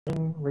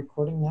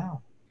Recording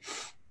now.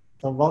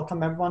 So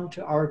welcome everyone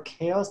to our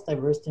Chaos,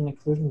 Diversity and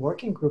Inclusion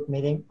Working Group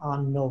meeting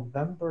on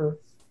November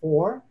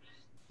 4.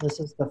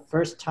 This is the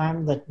first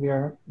time that we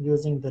are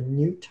using the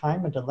new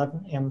time at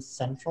 11 a.m.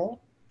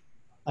 Central.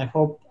 I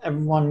hope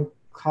everyone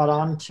caught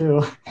on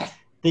to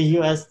the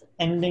US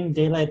ending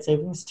daylight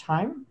savings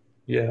time.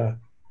 Yeah.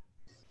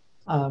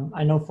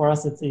 I know for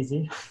us it's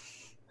easy.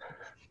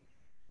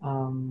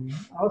 I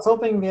was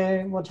hoping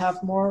we would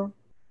have more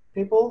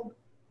people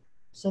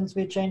since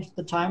we changed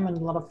the time, and a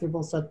lot of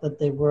people said that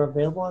they were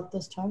available at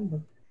this time,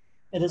 but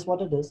it is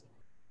what it is.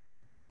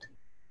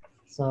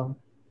 So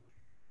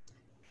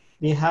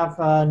we have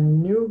a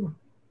new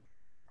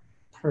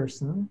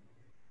person.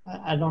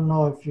 I don't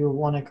know if you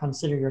want to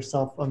consider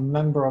yourself a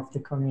member of the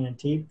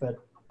community, but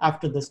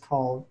after this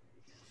call,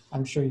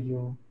 I'm sure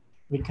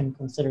we can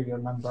consider you a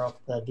member of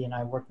the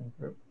D&I working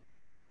group.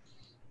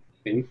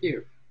 Thank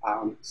you.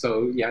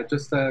 So yeah,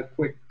 just a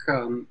quick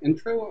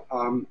intro.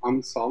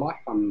 I'm Salah.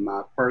 I'm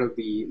part of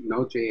the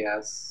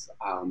Node.js,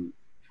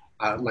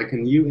 like a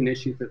new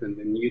initiative in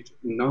the new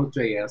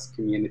Node.js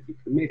community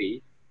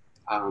committee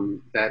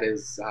that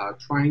is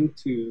trying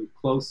to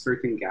close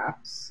certain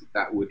gaps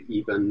that would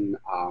even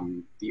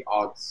the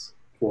odds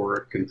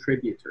for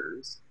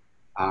contributors,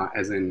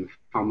 as in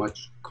how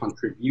much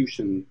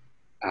contribution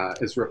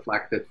is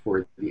reflected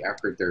for the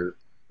effort they're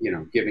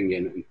giving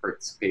in and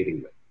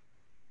participating with.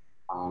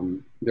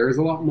 There is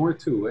a lot more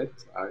to it.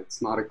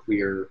 It's not a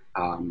clear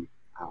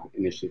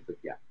initiative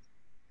yet.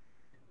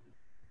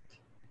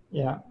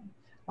 Yeah.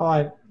 Oh,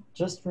 I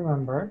just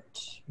remembered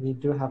we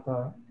do have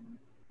a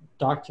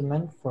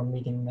document for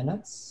meeting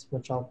minutes,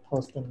 which I'll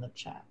post in the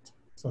chat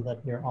so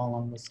that we're all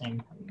on the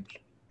same page.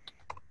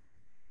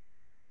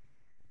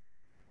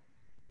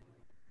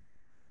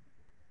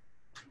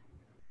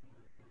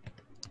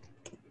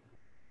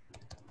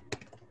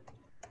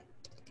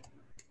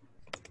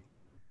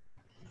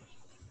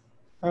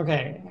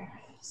 Okay,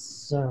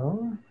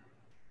 so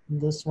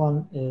this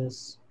one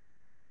is,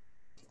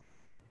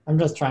 I'm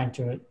just trying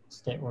to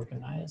stay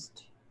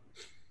organized.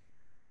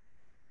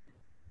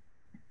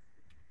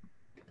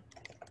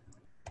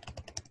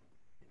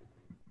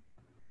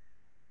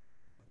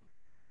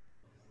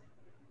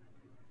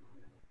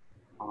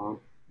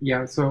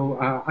 Yeah, so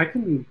I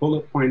can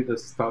bullet point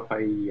this stuff.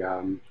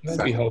 That'd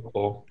be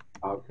helpful.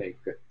 Okay,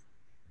 good.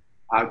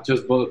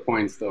 Just bullet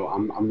points, though.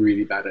 I'm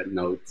really bad at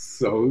notes,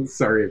 so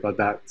sorry about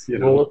that.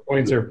 Bullet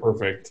points are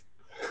perfect.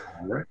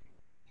 All right.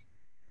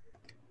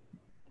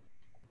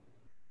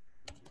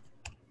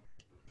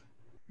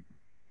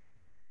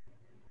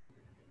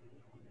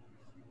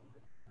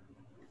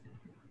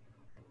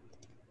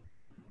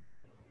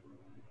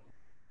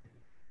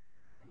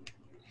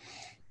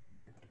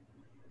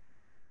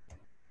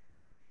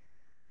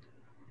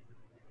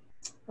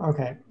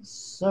 Okay,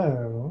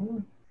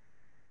 so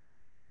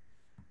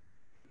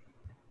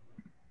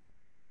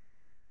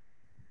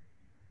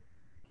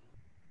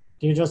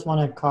do you just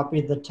want to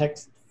copy the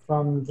text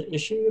from the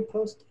issue you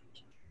posted?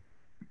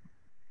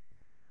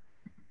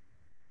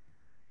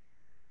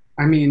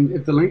 I mean,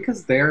 if the link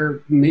is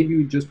there, maybe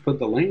we just put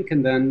the link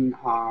and then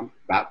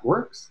that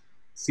works.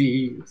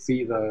 See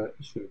the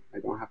issue. I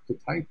don't have to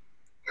type.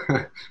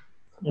 Yeah.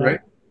 Right?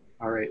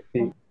 All right.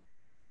 Thank you.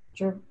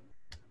 Sure.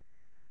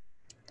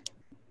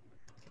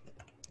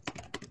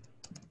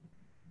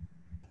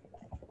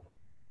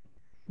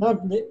 No,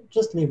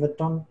 just leave it.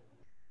 Don't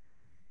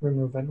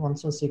remove it.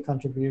 Once you see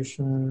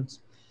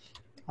contributions,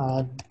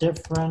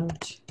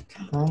 different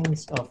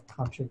kinds of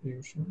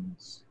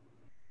contributions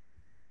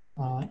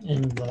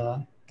in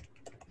the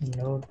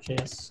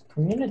Node.js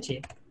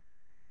community.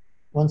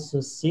 Wants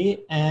to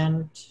see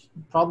and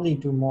probably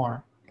do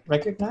more.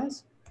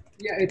 Recognize?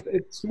 Yeah,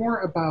 it's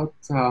more about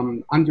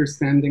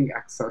understanding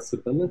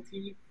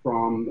accessibility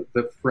from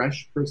the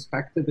fresh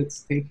perspective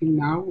it's taking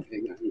now,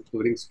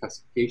 including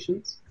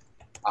specifications,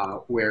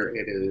 where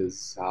it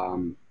is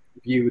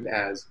viewed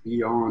as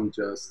beyond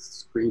just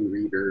screen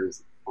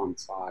readers, font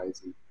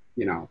size, and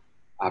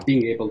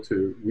being able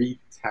to read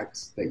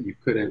text that you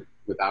couldn't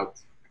without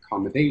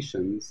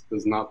accommodations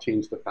does not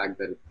change the fact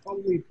that it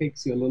probably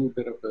takes you a little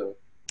bit of a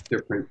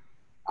different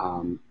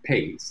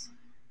pace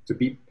to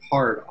be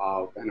part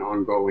of an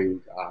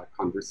ongoing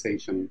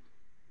conversation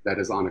that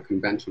is on a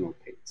conventional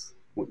pace.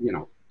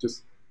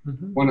 Just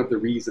one of the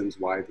reasons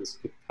why this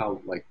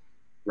felt like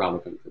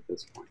relevant at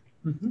this point.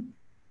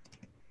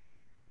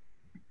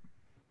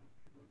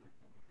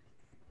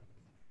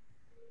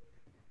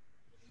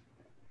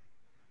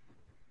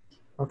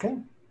 Okay,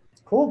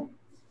 cool.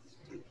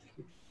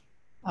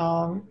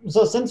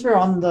 So since we're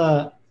on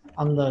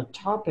the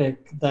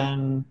topic,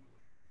 then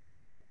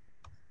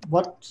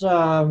what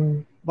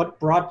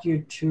brought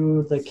you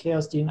to the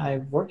CHAOSS.D&I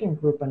working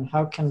group, and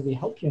how can we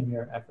help you in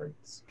your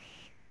efforts?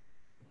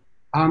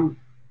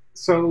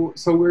 So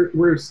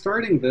we're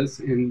starting this,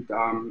 and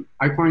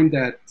I find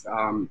that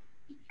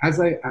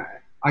as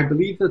I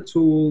believe the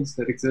tools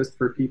that exist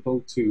for people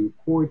to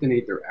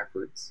coordinate their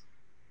efforts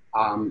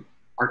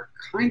are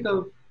kind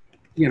of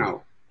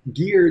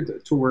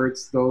geared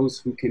towards those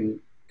who can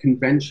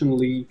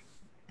conventionally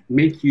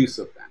make use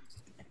of them.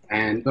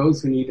 And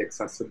those who need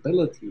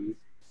accessibility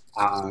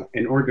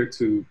in order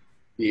to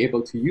be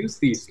able to use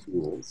these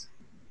tools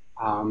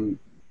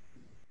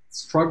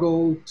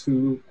struggle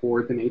to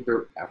coordinate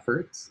their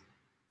efforts.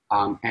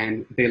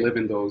 And they live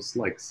in those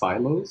like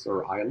silos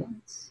or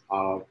islands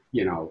of,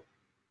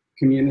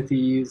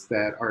 communities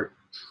that are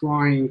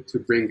trying to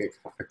bring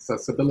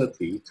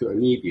accessibility to a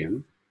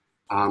medium,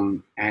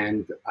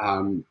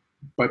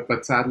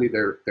 but sadly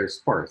they're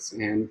sparse.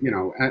 And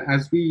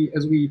as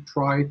we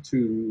try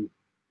to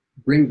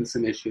bring this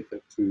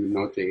initiative to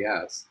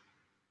Node.js,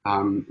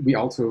 we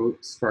also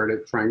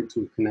started trying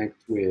to connect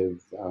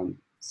with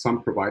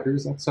some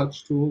providers of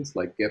such tools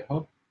like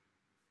GitHub.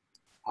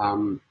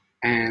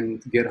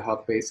 And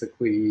GitHub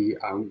basically,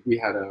 we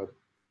had a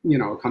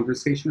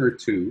conversation or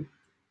two,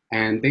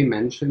 and they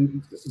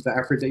mentioned the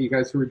effort that you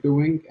guys were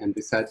doing, and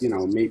they said,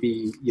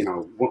 maybe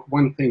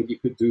one thing you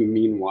could do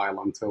meanwhile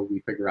until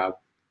we figure out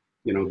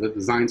the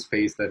design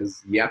space that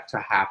is yet to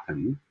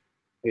happen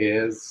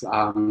is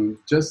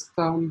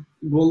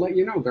we'll let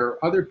you know there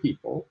are other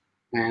people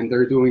and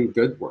they're doing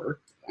good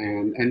work,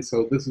 and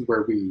so this is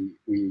where we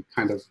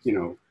kind of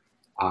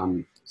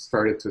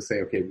started to say,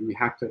 okay, we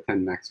have to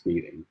attend next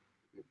meeting.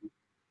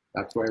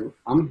 That's why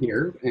I'm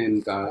here,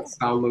 and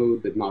Saulo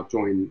did not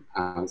join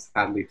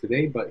sadly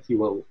today, but he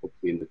will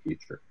hopefully in the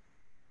future.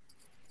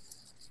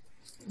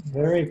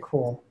 Very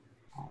cool.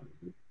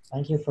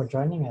 Thank you for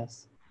joining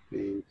us.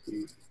 Thank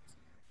you.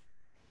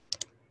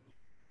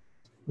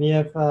 We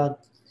have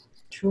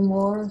 2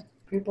 more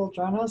people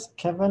join us,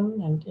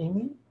 Kevin and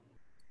Amy.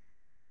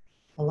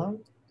 Hello.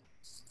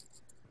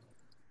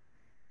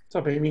 What's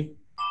up, Amy?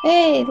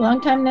 Hey,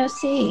 long time no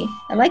see.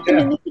 I like the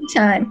new meeting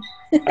time.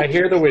 I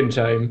hear the wind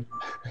chime.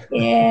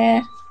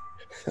 Yeah.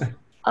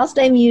 I'll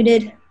stay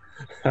muted.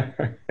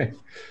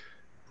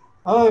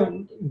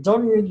 Oh,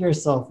 don't mute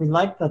yourself. We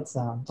like that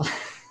sound.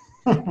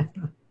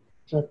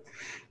 But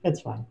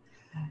it's fine.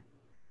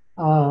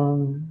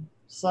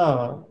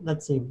 So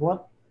let's see,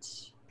 what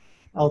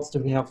else do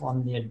we have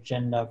on the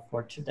agenda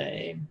for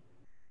today?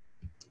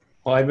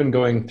 Well, I've been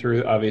going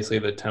through, obviously,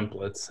 the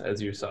templates,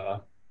 as you saw.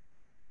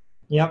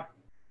 Yep.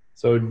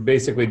 So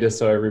basically, just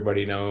so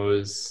everybody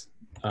knows,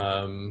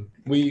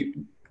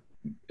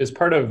 as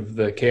part of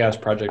the CHAOSS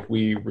project,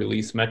 we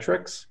release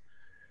metrics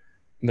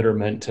that are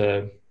meant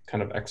to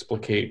kind of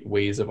explicate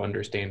ways of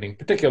understanding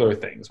particular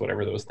things,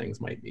 whatever those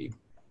things might be.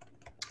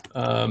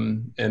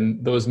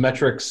 And those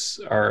metrics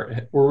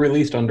were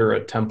released under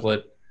a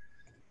template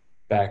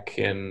back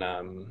in,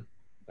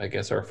 I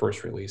guess our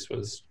first release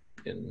was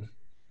in,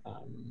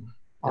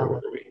 where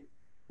were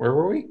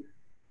we?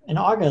 In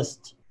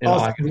August. In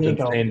August in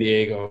San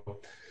Diego.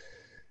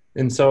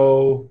 And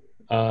so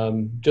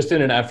just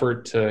in an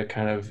effort to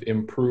kind of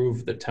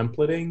improve the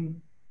templating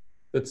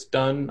that's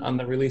done on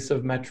the release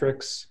of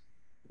metrics,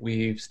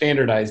 we've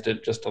standardized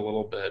it just a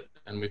little bit,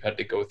 and we've had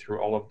to go through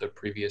all of the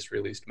previous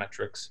released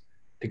metrics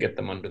to get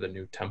them under the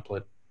new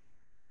template.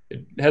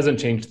 It hasn't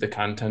changed the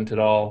content at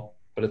all,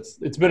 but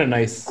it's been a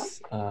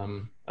nice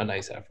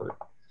effort.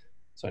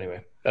 So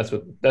anyway, that's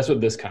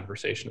what this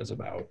conversation is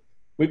about.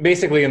 We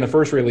basically, in the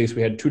first release,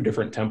 we had 2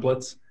 different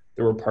templates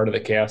that were part of the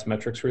CHAOSS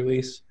metrics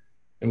release,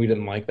 and we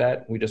didn't like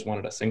that. We just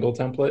wanted a single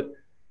template.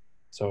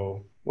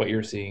 So what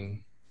you're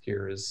seeing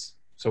here is,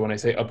 so when I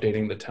say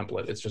updating the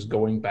template, it's just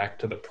going back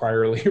to the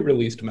priorly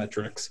released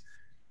metrics,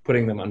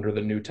 putting them under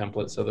the new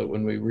template so that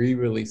when we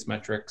re-release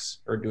metrics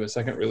or do a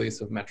second release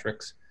of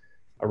metrics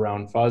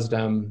around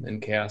FOSDEM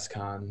and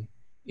CHAOSScon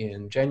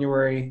in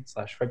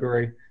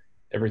January/February,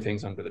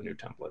 everything's under the new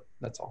template.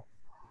 That's all.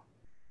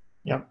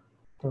 Yep,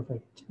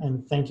 perfect.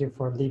 And thank you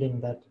for leading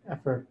that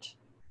effort,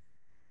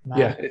 Matt.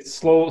 Yeah, it's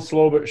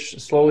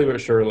slowly but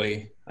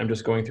surely. I'm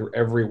just going through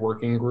every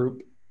working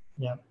group.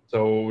 Yeah.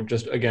 So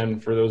just again,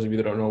 for those of you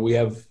that don't know, we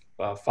have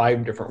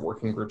 5 different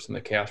working groups in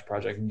the CHAOSS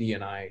project,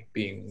 D&I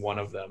being one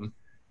of them.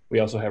 We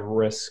also have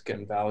risk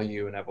and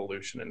value and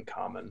evolution and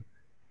common.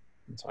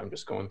 And so I'm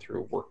just going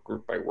through work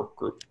group by work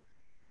group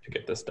to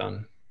get this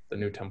done, the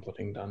new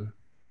templating done.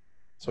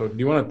 So do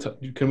you want to,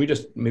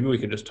 maybe we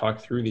could just talk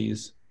through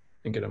these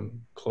and get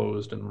them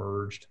closed and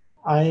merged.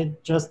 I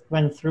just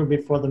went through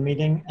before the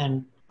meeting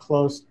and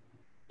closed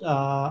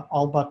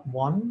all but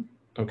one.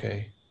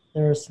 Okay.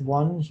 There's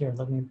one here.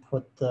 Let me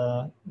put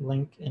the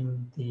link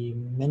in the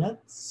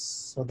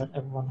minutes so that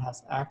everyone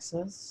has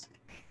access.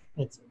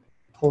 It's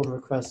pull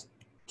request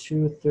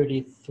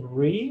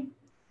 233.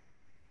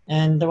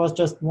 And there was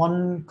just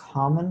one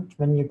comment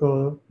when you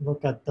go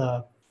look at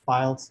the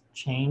files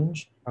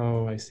changed.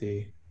 Oh, I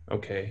see.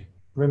 Okay.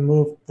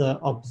 Remove the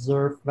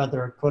observe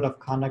whether a code of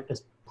conduct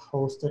is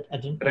posted.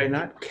 Did I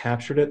not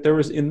captured it? There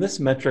was, in this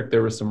metric,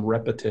 there was some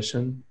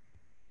repetition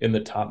in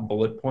the top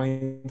bullet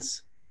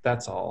points.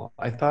 That's all.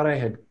 I thought I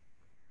had,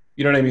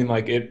 you know what I mean?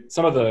 Like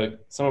some of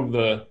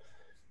the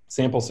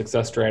sample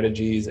success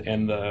strategies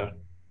and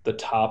the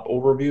top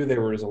overview,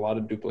 there was a lot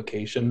of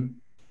duplication.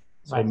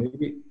 So right.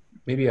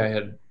 maybe I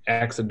had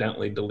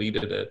accidentally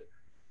deleted it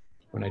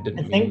when I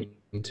didn't mean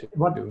to.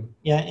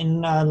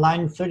 In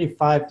line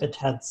 35, it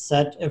had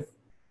said if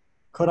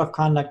code of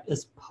conduct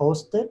is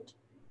posted,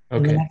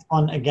 and the Okay. next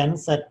one again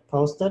said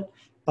posted,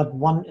 but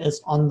one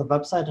is on the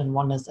website and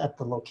one is at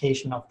the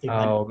location of the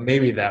event. Oh,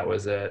 maybe that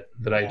was it,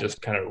 that I Yeah.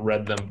 just kind of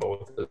read them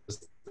both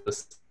as the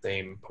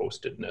same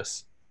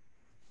postedness.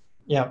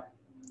 Yeah.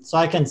 So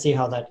I can see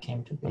how that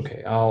came to be.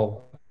 Okay,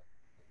 I'll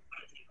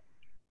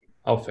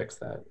fix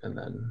that and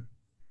then.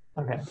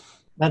 Okay.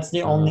 That's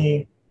the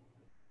only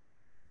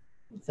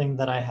thing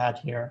that I had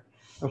here.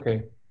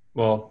 Okay.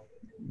 Well,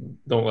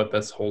 don't let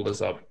this hold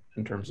us up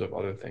in terms of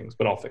other things,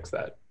 but I'll fix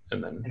that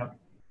and then. Yep.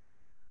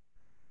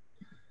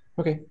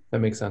 Okay, that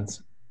makes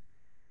sense.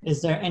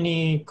 Is there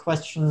any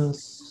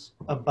questions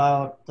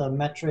about the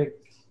metric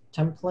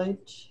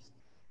template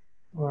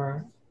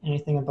or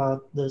anything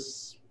about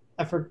this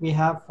effort we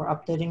have for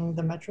updating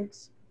the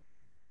metrics?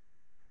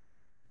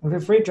 And feel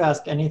free to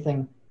ask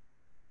anything.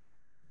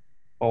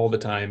 All the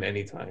time,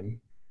 anytime.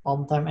 All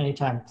the time,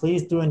 anytime.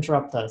 Please do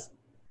interrupt us.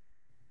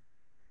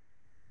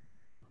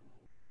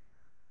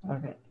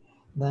 Okay,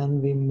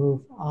 then we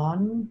move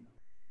on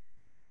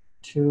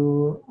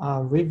to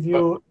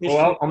review issue.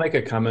 Well, I'll make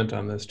a comment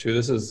on this too.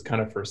 This is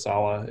kind of for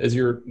Sala. As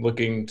you're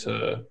looking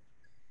to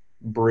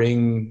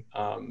bring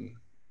a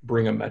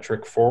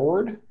metric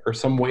forward or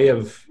some way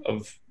of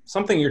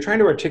something, you're trying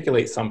to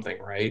articulate something,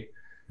 right?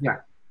 Yeah.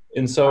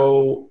 And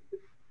so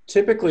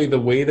typically the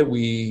way that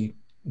we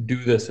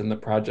do this in the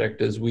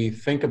project is we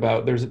think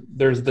about, there's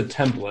the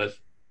template,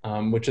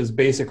 which is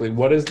basically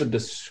what is the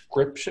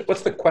description,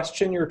 what's the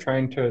question you're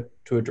trying to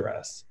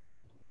address,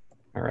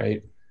 all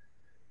right?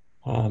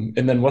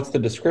 And then what's the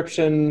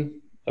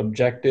description,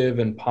 objective,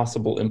 and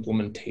possible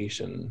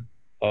implementation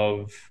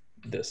of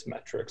this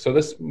metric. So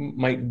this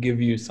might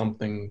give you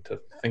something to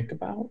think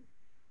about.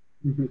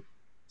 Mm-hmm.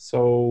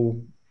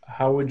 So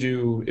how would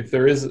you, if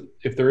there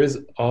is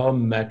a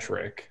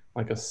metric,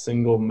 like a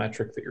single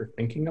metric that you're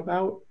thinking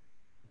about,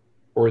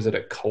 or is it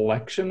a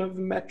collection of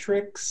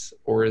metrics,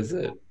 or is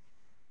it?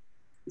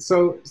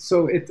 So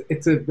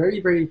it's a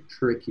very, very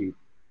tricky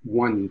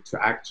one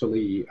to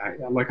actually,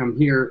 I'm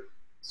here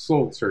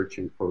soul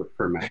searching for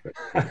metrics.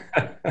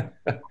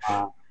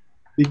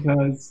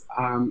 Because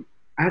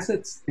as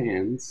it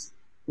stands,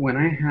 when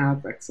I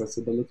have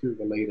accessibility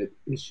related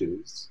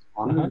issues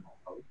on the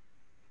node,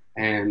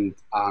 and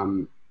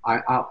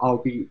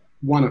I'll be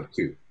one of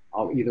two.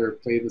 I'll either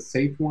play the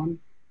safe one,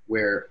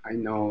 where I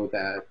know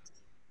that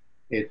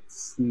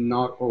it's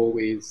not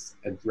always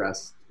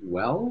addressed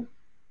well,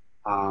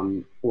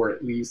 or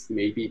at least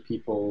maybe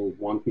people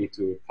want me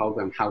to tell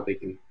them how they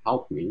can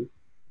help me,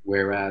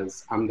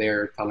 whereas I'm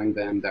there telling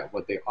them that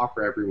what they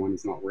offer everyone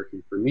is not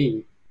working for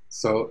me.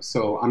 So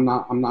I'm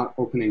not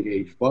opening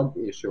a bug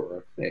issue or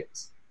a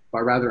fix,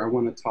 but rather I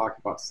want to talk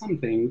about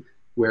something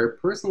where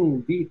personal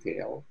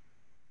detail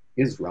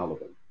is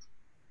relevant.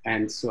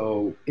 And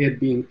so it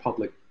being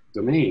public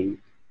domain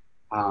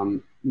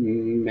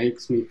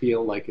makes me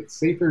feel like it's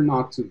safer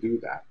not to do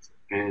that.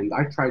 And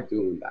I tried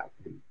doing that.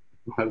 It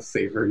was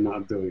safer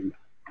not doing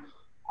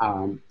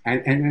that.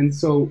 And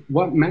so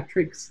what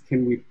metrics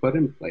can we put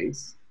in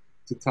place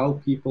to tell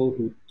people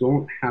who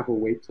don't have a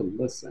way to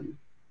listen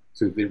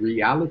to the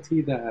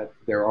reality that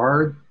there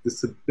are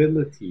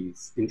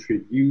disabilities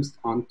introduced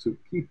onto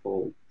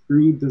people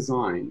through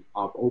design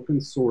of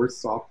open source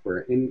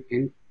software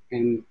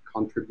in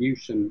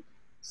contribution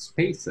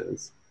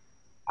spaces,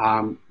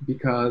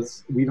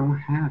 because we don't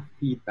have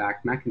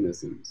feedback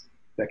mechanisms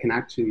that can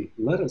actually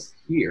let us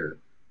hear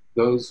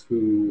those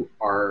who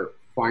are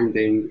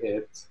finding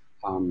it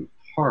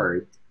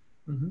hard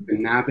to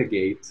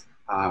navigate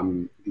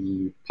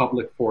the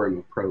public forum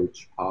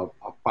approach of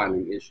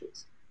filing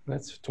issues.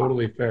 That's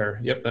totally fair.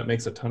 Yep, that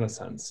makes a ton of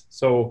sense.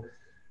 So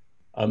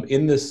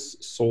in this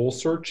soul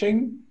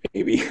searching,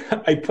 maybe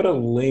I put a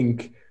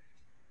link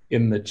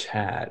in the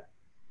chat.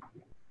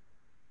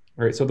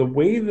 All right, so the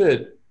way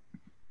that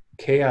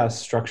CHAOSS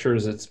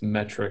structures its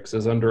metrics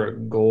is under a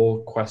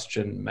goal,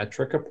 question,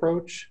 metric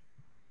approach.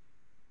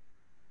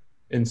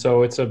 And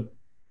so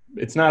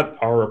it's not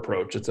our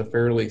approach, it's a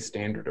fairly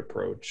standard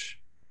approach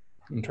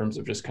in terms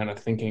of just kind of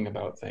thinking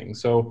about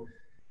things. So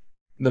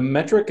the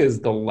metric is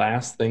the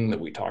last thing that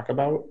we talk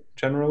about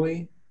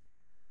generally.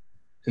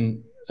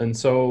 And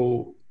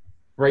so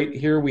right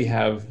here we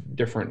have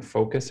different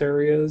focus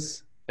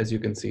areas, as you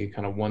can see,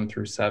 kind of 1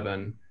 through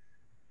 7,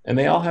 and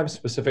they all have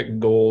specific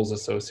goals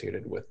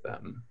associated with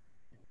them.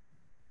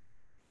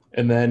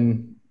 And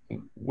then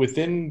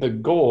within the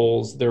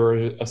goals, there are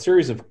a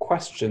series of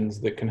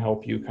questions that can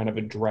help you kind of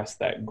address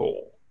that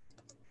goal.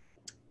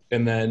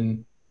 And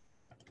then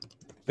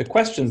the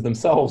questions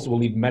themselves will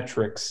need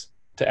metrics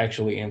to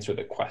actually answer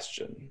the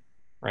question,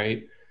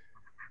 right?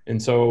 And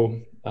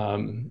so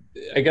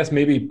I guess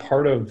maybe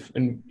part of,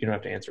 and you don't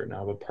have to answer it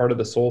now, but part of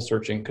the soul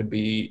searching could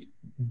be,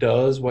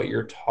 does what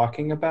you're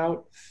talking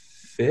about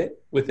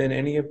fit within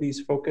any of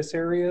these focus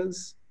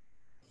areas?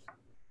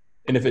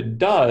 And if it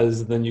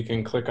does, then you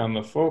can click on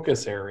the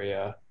focus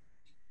area.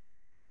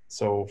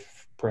 So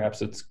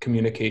perhaps it's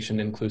communication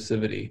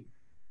inclusivity,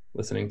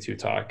 listening to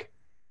talk.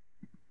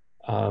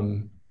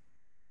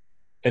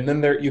 And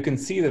then there, you can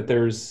see that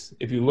there's,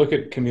 if you look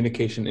at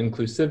communication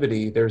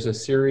inclusivity, there's a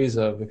series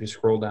of, if you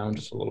scroll down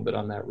just a little bit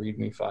on that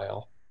README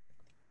file,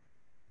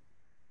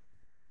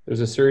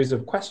 there's a series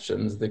of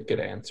questions that get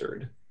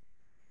answered.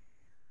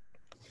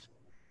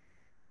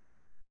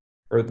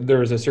 Or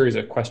there's a series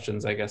of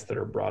questions, I guess, that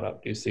are brought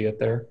up. Do you see it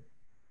there?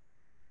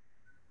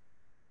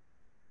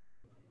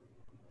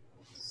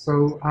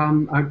 So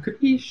could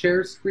we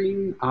share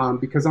screen?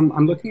 Because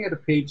I'm looking at a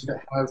page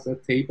that has a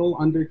table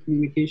under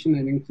communication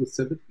and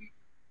inclusivity.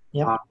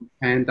 Yep.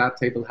 And that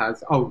table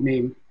has, oh,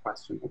 name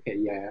question. Okay,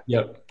 yeah.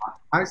 Yep.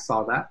 I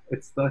saw that.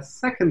 It's the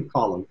second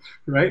column,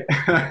 right?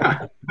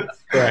 Correct. It's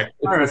All right.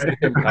 the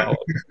second column.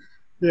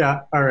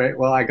 Yeah, all right.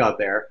 Well, I got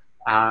there.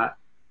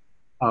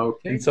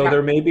 Okay. And so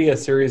there may be a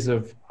series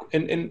of,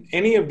 in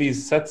any of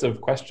these sets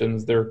of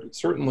questions, they're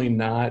certainly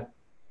not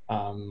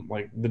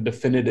like the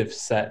definitive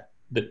set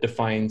that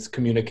defines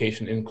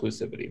communication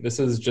inclusivity. This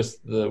is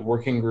just the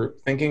working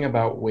group thinking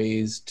about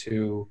ways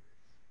to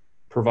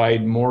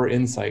provide more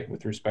insight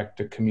with respect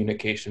to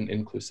communication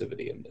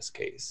inclusivity in this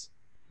case.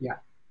 Yeah.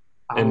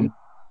 And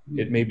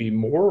it may be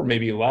more,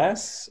 maybe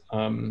less.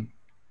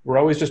 We're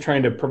always just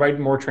trying to provide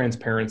more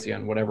transparency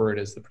on whatever it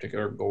is the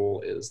particular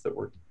goal is that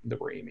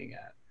we're aiming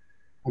at.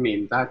 I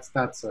mean, that's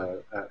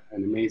an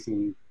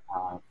amazing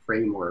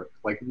framework.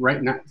 Like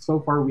right now, so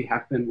far we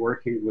have been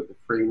working with the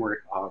framework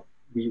of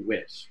we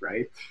wish,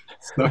 right?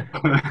 So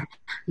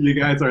you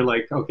guys are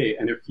like, okay,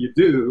 and if you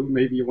do,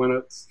 maybe you want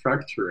to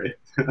structure it.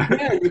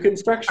 Yeah, you can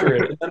structure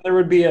it. And then there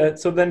would be a,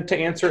 so then to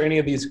answer any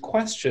of these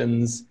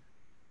questions,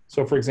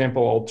 so for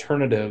example,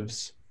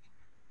 alternatives,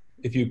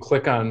 if you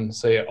click on,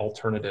 say,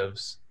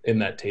 alternatives in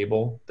that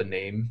table, the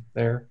name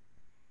there,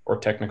 or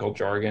technical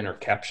jargon or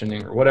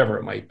captioning or whatever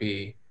it might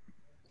be,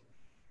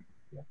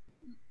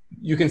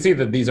 you can see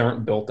that these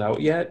aren't built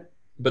out yet,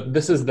 but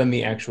this is then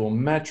the actual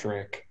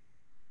metric.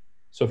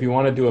 So if you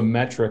want to do a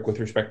metric with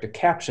respect to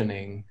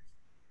captioning,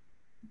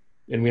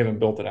 and we haven't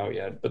built it out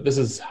yet, but this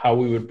is how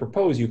we would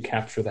propose you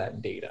capture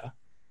that data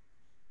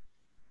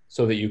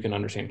so that you can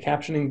understand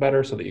captioning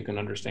better, so that you can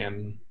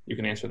understand, you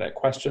can answer that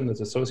question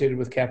that's associated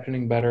with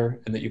captioning better,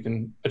 and that you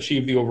can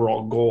achieve the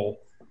overall goal,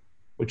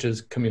 which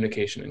is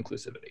communication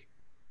inclusivity.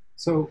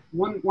 So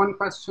one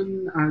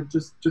question,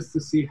 just to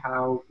see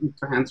how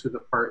to answer the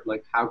part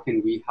like how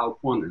can we help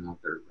one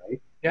another,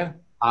 right? Yeah.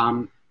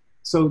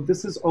 So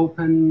this is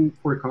open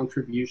for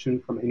contribution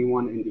from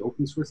anyone in the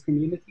open source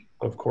community,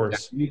 of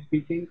course, generally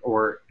speaking,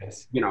 or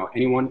yes, you know,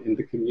 anyone in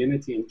the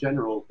community in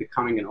general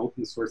becoming an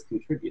open source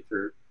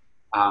contributor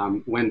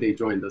when they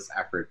join this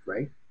effort,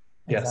 right?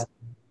 Yes. Exactly.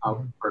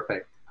 Oh,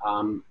 perfect.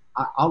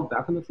 I'll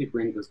definitely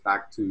bring this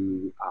back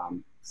to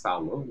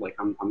Saulo. Like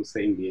I'm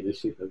saying the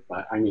initiative,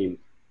 but I mean,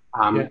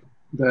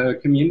 the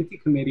community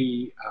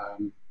committee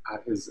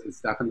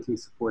is definitely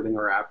supporting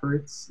our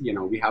efforts. You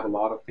know, we have a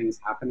lot of things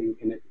happening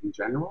in it in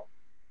general.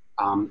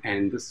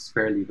 And this is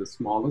fairly the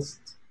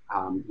smallest,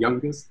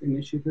 youngest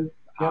initiative.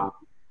 Yep.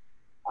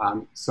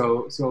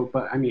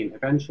 But I mean,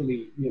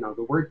 eventually, you know,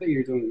 the work that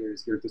you're doing here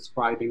is you're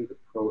describing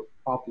the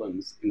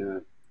problems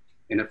in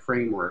a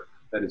framework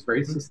that is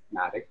very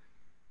systematic.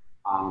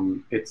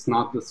 It's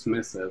not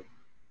dismissive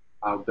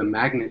of the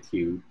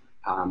magnitude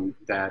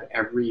that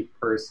every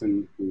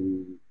person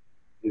who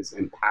is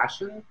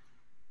impassioned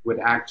would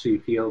actually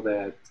feel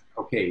that,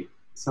 okay,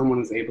 someone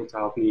is able to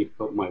help me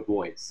put my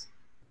voice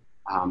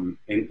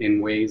in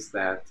ways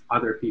that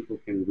other people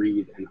can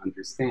read and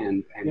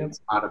understand. And it's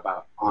not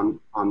about on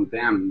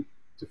them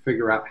to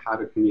figure out how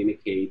to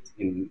communicate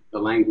in the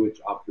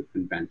language of the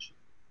convention,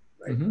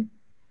 right? Mm-hmm.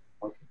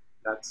 Okay,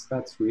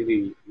 that's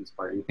really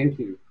inspiring. Thank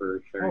you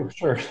for sharing. Oh,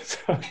 sure.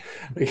 So,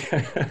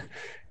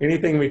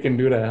 anything we can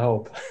do to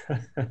help.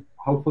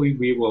 Hopefully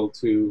we will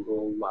too.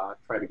 We'll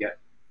try to get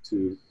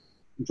to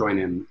join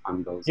in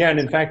on those. Yeah, and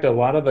in fact, a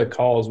lot of the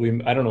calls,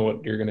 I don't know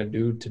what you're going to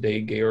do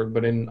today, Georg,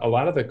 but in a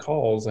lot of the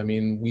calls, I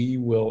mean, we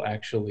will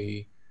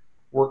actually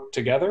work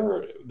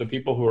together, the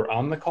people who are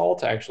on the call,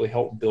 to actually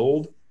help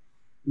build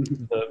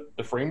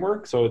the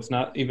framework. So it's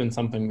not even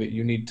something that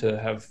you need to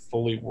have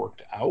fully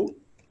worked out,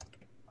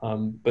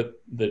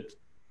 but the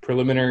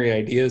preliminary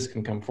ideas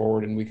can come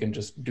forward and we can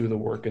just do the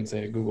work in,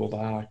 say, a Google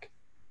Doc.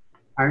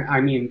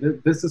 I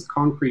mean, this is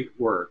concrete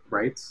work,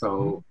 right?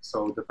 So,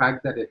 so the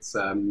fact that it's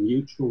a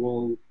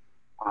mutual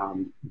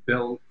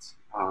built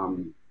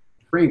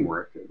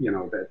framework, you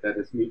know, that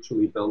is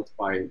mutually built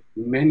by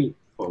many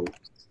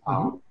folks,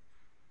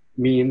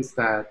 means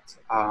that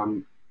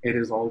it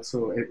is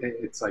also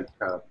it's like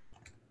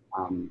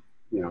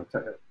you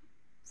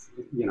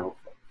know,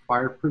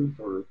 fireproof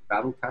or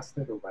battle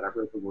tested or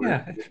whatever the word.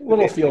 Yeah, a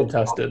little field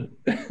tested.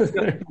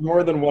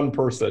 More than one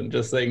person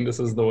just saying this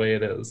is the way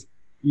it is.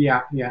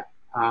 Yeah, yeah.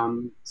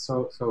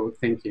 So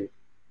thank you.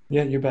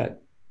 Yeah, you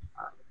bet.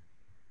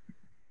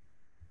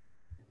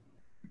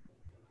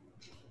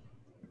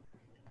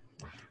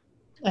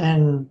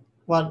 And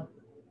one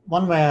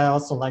way I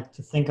also like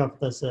to think of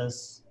this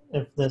is,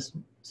 if this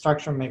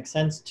structure makes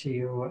sense to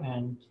you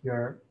and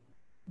your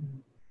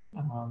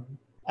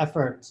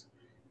efforts,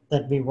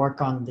 that we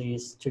work on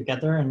these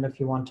together. And if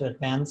you want to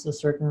advance a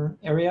certain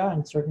area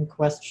and certain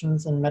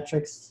questions and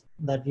metrics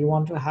that you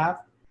want to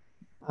have,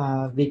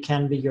 we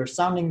can be your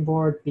sounding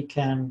board. We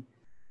can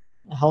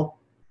help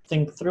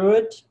think through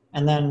it,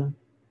 and then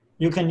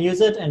you can use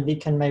it, and we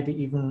can maybe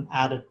even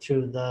add it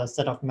to the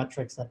set of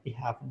metrics that we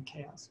have in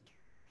CHAOSS.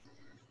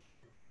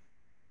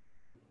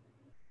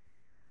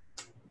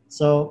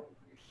 So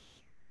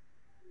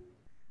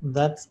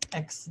that's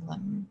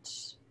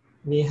excellent.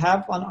 We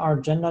have on our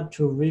agenda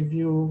to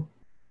review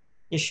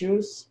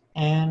issues,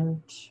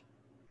 and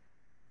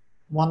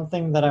one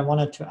thing that I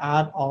wanted to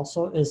add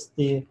also is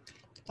the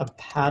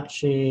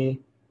Apache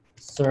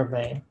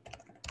survey,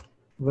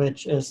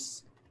 which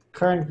is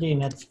currently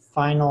in its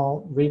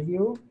final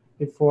review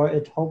before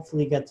it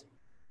hopefully gets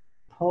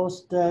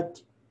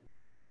posted.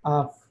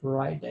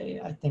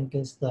 Friday, I think,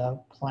 is the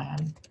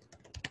plan.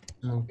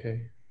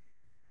 Okay.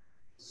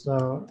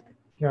 So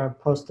here I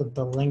posted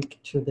the link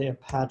to the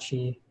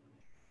Apache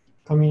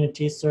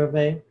community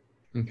survey.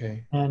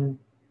 Okay. And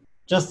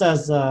just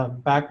as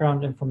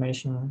background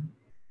information,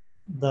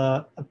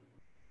 the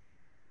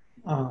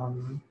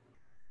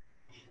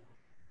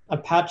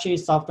Apache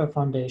Software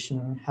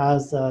Foundation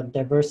has a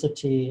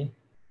diversity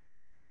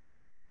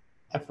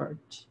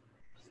effort,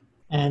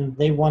 and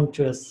they want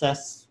to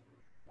assess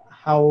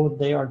how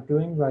they are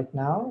doing right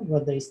now,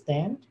 where they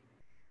stand.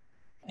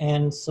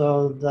 And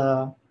so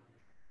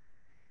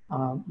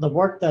the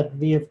work that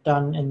we have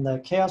done in the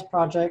CHAOSS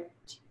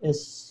project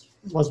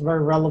was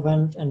very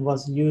relevant and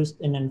was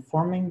used in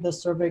informing the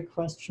survey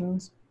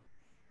questions.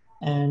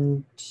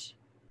 And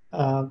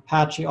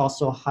Apache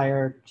also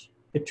hired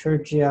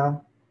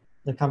Bitergia,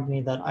 the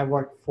company that I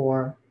work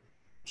for,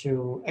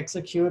 to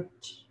execute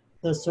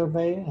the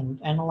survey and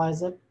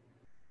analyze it.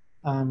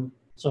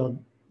 So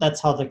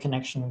that's how the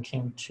connection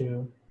came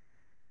to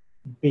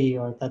be,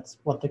 or that's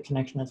what the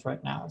connection is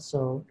right now.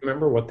 So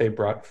Remember what they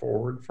brought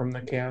forward from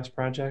the CHAOSS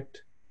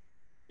project?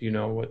 Do you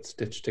know what's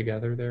stitched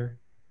together there?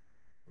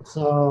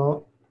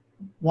 So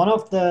one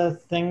of the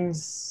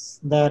things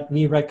that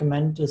we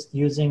recommend is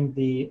using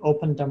the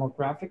open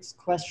demographics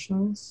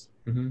questions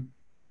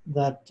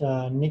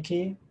that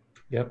Nikki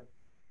Yep.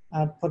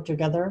 had put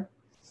together.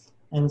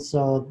 And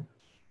so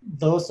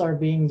those are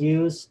being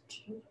used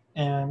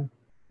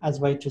as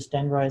a way to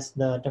standardize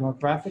the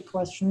demographic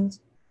questions.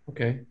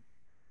 Okay.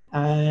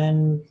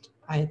 And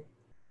I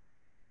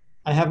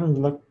haven't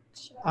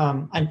looked,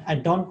 I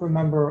don't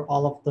remember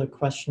all of the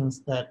questions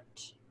that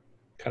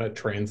Kind of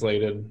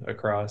translated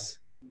across.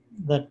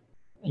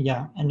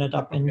 ended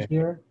up in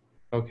here.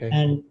 Okay.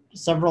 And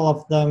several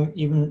of them,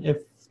 even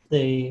if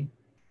they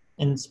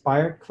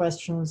inspired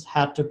questions,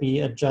 had to be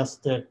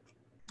adjusted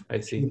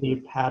to the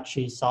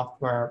Apache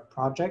software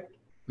project.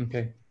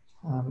 Okay.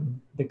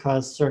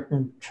 Because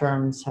certain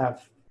terms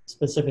have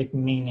specific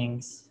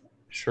meanings.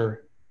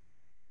 Sure.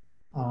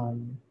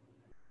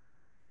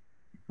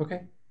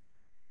 Okay.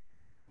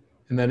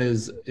 And then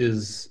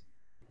is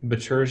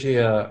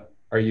Bitergia,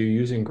 are you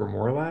using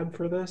Grimoire Lab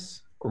for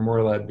this?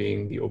 Grimoire Lab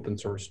being the open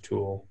source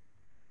tool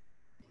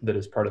that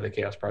is part of the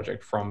CHAOSS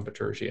project from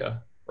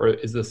Bitergia, or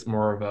is this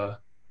more of a?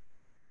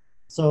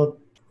 So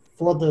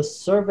for the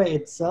survey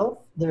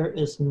itself, there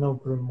is no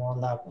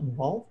Grimoire Lab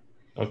involved.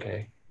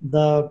 Okay.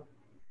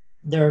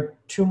 There are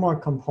two more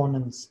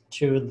components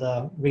to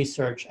the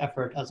research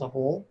effort as a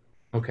whole.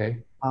 Okay.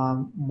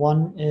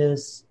 One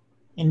is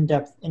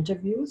in-depth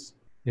interviews.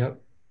 Yep.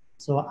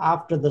 So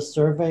after the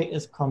survey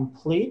is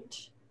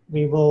complete,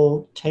 we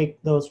will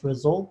take those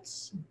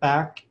results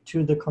back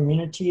to the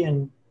community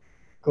and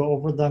go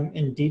over them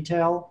in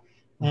detail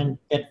and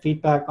get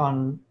feedback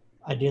on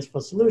ideas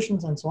for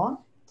solutions and so on.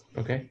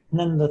 Okay. And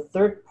then the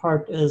third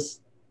part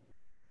is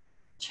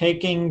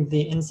taking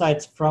the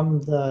insights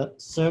from the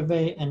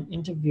survey and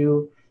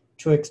interview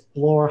to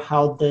explore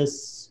how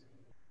this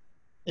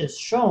is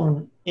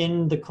shown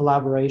in the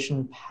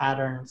collaboration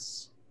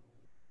patterns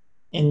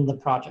in the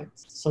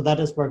projects. So that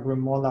is where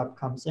Grimoire Lab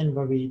comes in,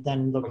 where we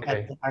then look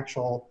at the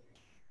actual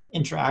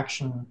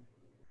interaction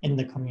in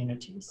the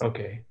communities.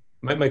 Okay.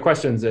 My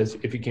questions, is,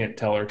 if you can't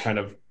tell, are kind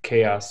of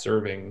CHAOSS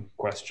serving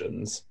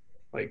questions.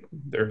 Like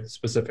they're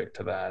specific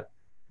to that,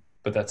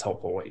 but that's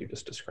helpful what you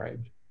just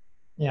described.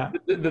 Yeah.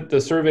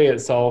 The survey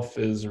itself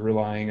is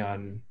relying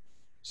on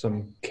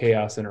some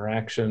CHAOSS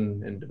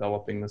interaction in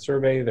developing the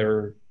survey.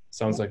 There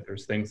sounds like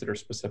there's things that are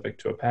specific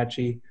to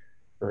Apache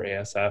or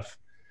ASF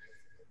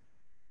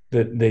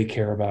that they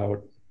care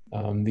about.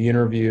 The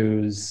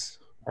interviews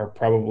are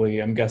probably,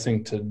 I'm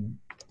guessing, to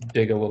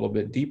dig a little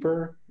bit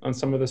deeper on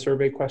some of the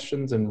survey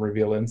questions and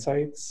reveal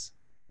insights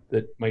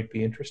that might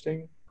be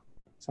interesting,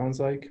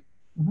 sounds like.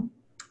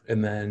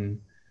 And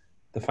then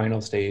the final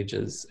stage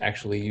is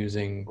actually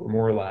using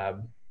Grimoire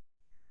Lab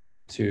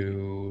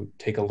to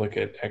take a look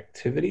at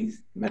activity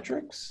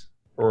metrics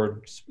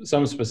or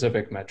some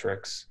specific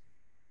metrics.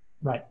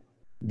 Right.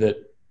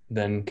 That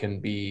then can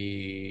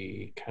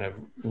be kind of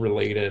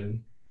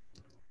related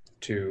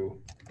to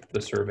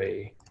the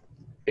survey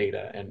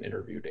data and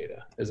interview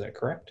data. Is that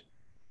correct?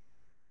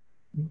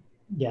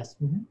 Yes.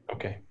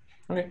 Okay.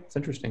 Okay, it's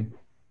interesting.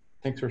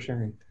 Thanks for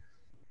sharing.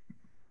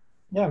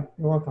 Yeah,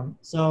 you're welcome.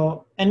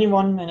 So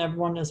anyone and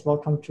everyone is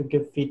welcome to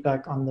give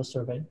feedback on the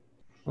survey.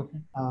 Okay.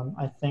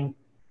 I think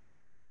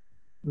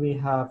we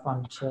have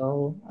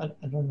until, I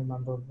don't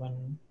remember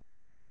when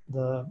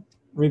the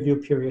review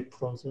period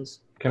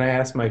closes. Can I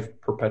ask my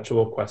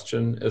perpetual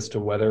question as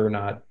to whether or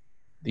not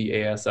the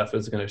ASF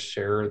is going to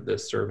share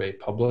this survey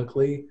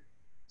publicly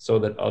so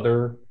that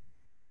other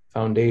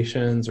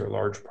foundations or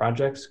large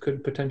projects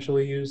could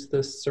potentially use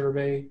this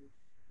survey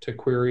to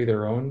query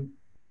their own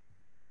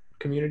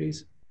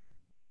communities?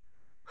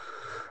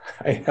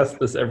 I ask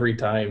this every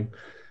time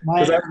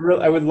because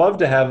I would love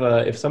to have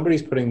if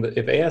somebody's if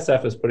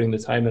ASF is putting the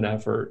time and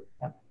effort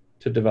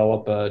to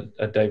develop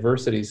a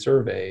diversity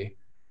survey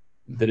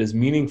that is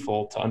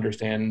meaningful to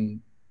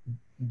understand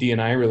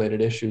D&I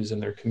related issues in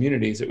their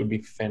communities, it would be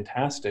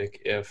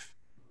fantastic if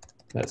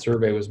that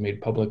survey was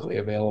made publicly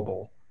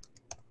available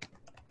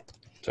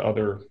to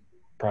other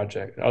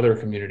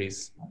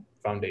communities,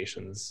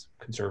 foundations,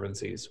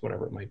 conservancies,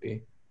 whatever it might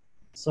be.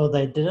 So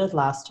they did it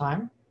last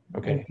time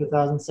in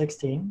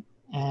 2016,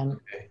 and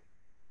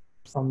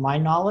from my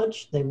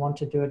knowledge, they want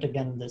to do it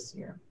again this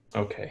year.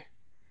 Okay.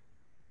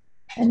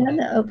 And then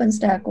the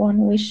OpenStack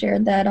one, we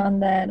shared that on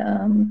that,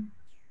 I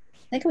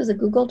think it was a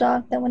Google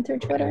Doc that went through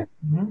Twitter.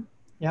 Mm-hmm.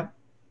 Yep.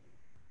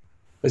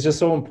 It's just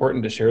so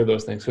important to share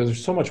those things because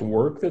there's so much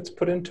work that's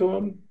put into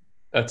them.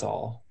 That's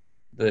all.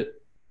 That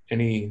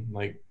any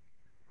like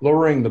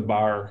lowering the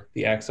bar,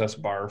 the access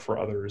bar for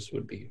others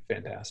would be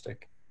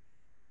fantastic.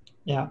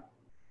 Yeah.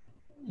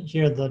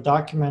 Here, the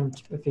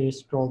document, if you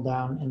scroll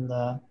down in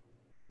the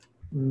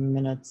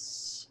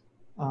minutes,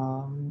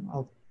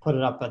 I'll put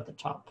it up at the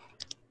top.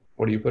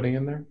 What are you putting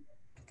in there?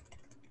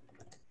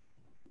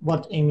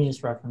 What Amy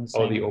is referencing.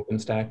 Oh, the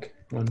OpenStack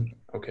one?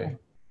 Okay.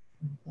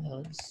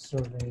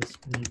 Surveys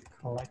we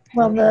collect.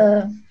 Well,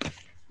 the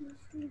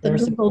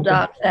Google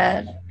Doc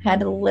that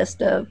had a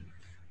list of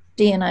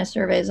D&I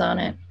surveys on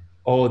it.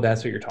 Oh,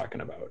 that's what you're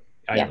talking about.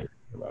 I know Yeah. what you're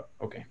talking about.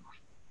 Okay.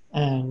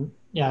 And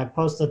yeah, I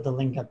posted the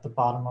link at the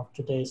bottom of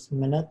today's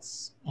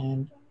minutes,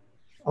 and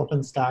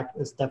OpenStack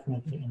is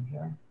definitely in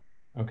here.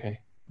 Okay.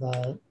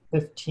 The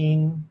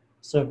 15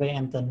 survey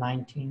and the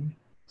 19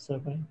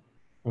 survey.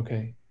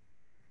 Okay.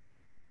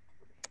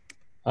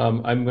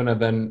 I'm gonna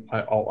then,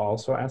 I'll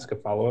also ask a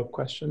follow-up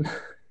question,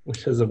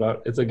 which is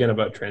it's again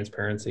about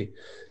transparency.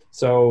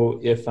 So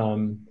if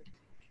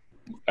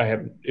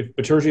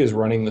Bitergia is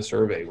running the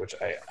survey, which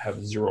I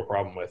have zero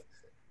problem with,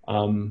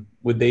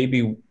 would they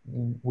be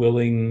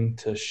willing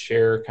to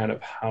share kind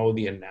of how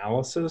the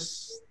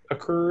analysis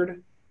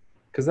occurred?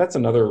 Because that's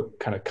another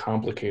kind of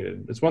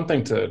complicated. It's one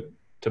thing to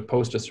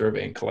post a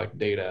survey and collect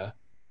data,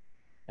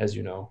 as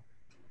you know,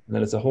 and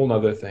then it's a whole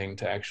nother thing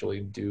to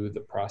actually do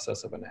the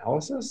process of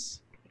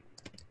analysis.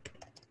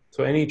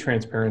 So any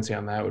transparency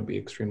on that would be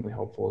extremely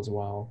helpful as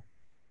well.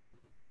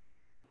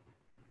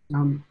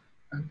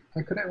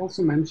 Could I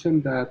also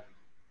mention that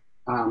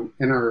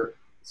in our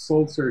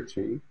soul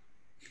searching,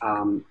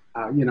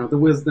 the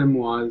wisdom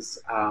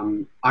was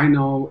I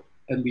know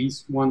at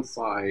least one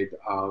side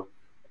of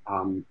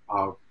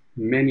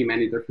many,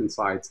 many different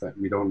sides that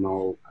we don't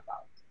know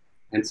about.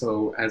 And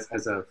so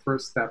as a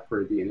first step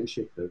for the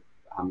initiative,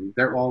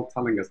 they're all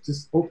telling us,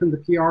 just open the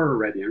PR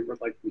already. And we're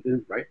like, we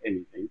didn't write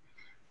anything.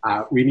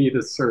 We need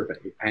a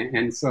survey.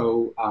 And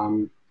so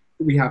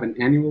we have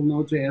an annual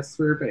Node.js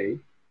survey.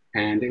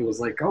 And it was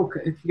like, oh,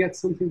 if you get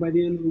something by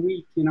the end of the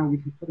week, we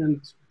can put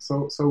in.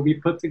 So we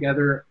put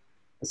together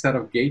a set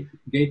of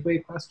gateway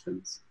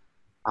questions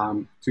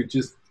to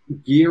just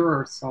gear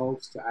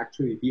ourselves to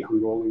actually be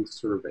unrolling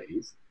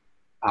surveys,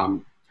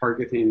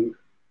 targeting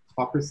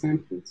topper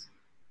samples,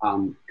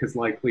 because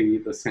likely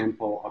the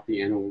sample of the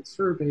annual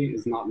survey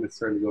is not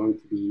necessarily going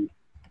to be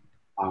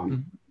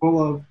full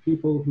of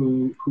people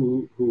who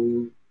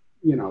do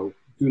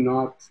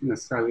not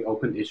necessarily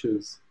open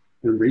issues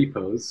in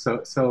repos.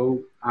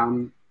 So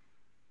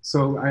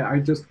I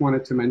just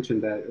wanted to mention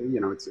that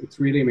it's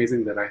really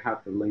amazing that I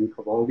have the link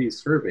of all these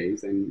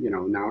surveys, and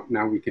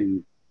now we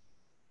can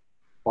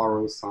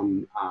borrow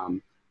some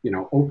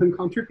open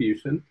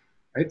contribution.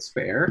 It's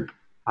fair,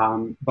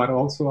 but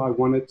also I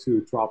wanted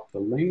to drop the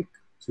link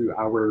to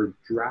our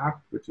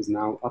draft, which is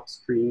now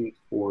upstream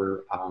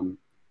for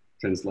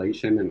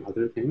translation and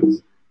other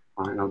things,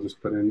 and I'll just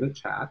put it in the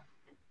chat.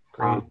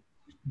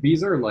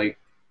 These are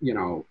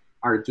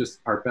just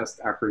our best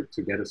effort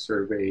to get a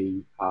survey,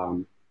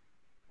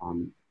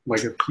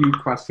 like a few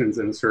questions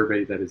in a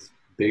survey that is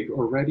big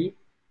already,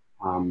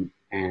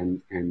 and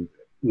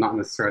not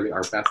necessarily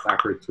our best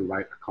effort to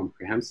write a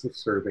comprehensive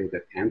survey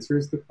that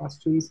answers the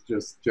questions,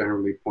 just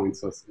generally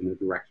points us in the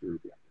direction of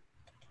the other.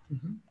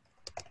 Mm-hmm.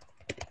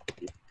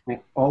 And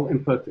all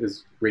input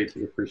is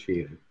greatly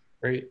appreciated.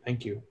 Great,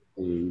 thank you.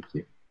 Thank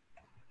you.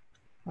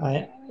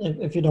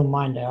 If you don't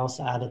mind, I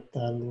also added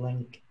the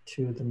link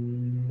to the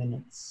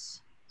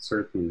minutes.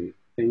 Certainly,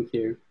 thank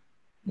you.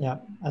 Yeah,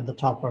 at the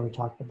top where we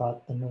talked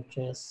about the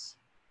Node.js.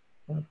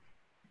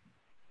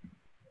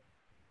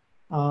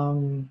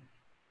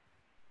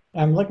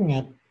 I'm looking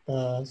at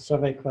the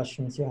survey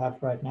questions you have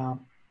right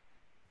now.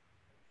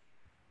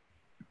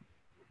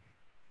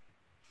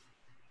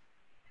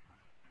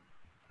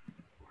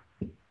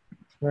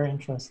 very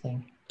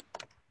interesting.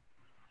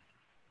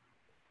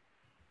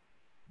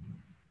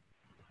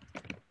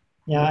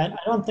 Yeah, I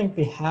don't think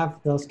we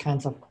have those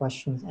kinds of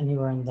questions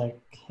anywhere in the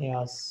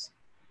chaos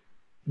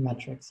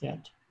metrics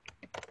yet.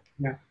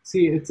 Yeah,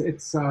 see, it's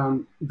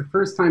the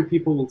first time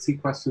people will see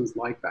questions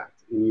like that,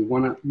 and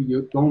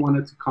you don't want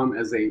it to come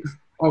as a,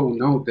 oh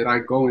no, did I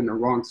go in the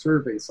wrong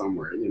survey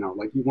somewhere? You know,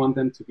 like you want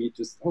them to be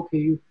just,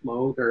 okay,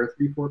 Flo, there are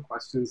 3, 4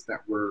 questions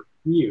that were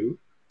new.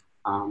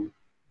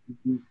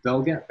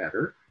 They'll get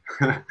better,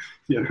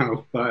 you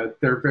know, but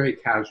they're very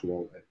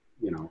casual,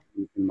 you know,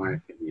 in my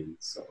opinion.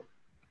 So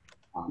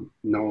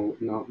no,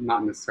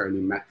 not necessarily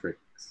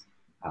metrics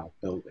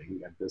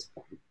building at this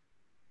point.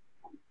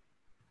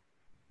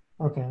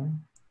 Okay.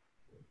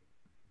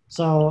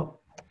 So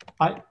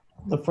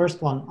the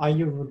first one, are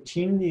you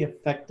routinely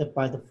affected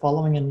by the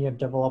following in your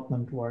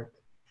development work?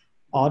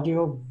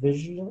 Audio,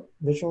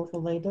 visual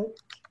related?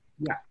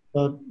 Yeah.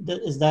 So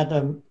is that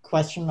a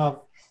question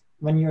of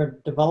when you're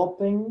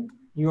developing,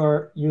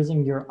 you're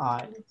using your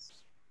eyes?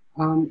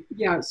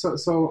 Yeah,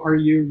 so are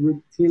you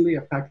routinely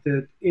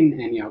affected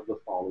in any of the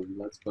following,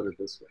 let's put it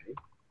this way,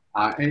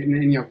 in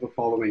any of the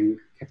following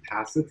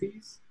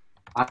capacities?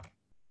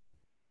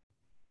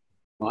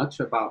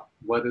 Much about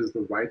what is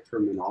the right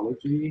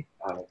terminology,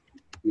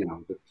 you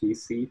know, the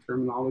PC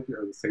terminology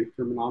or the safe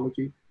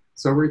terminology.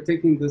 So we're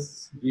taking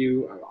this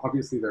view,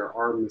 obviously there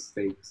are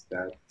mistakes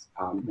that,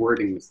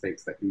 wording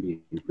mistakes that can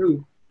be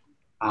improved,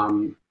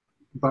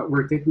 but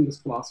we're taking this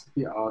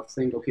philosophy of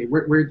saying, okay,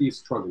 where do you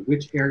struggle?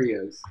 Which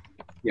areas,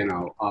 you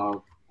know,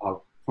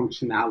 of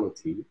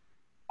functionality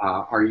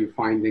are you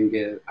finding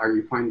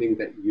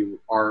that you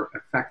are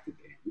affected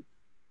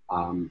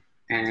in?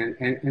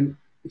 And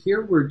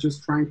here we're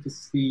just trying to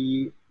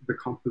see the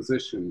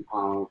composition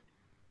of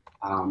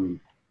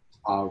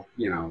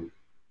you know,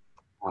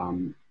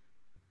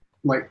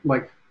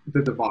 like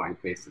the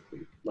divide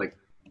basically, like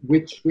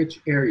which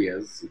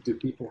areas do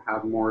people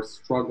have more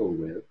struggle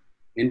with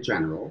in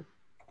general,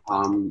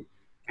 and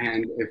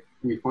if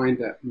we find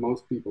that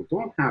most people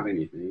don't have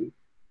anything,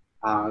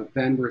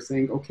 then we're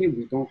saying, okay,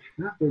 we don't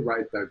have the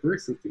right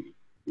diversity,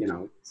 you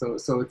know.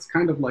 So it's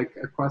kind of like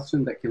a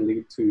question that can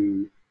lead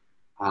to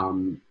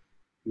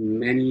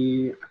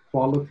many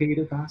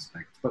qualitative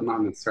aspects, but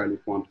not necessarily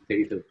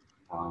quantitative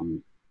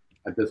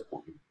at this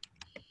point.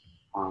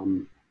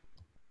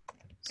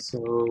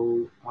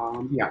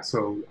 Yeah,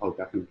 so oh,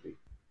 definitely.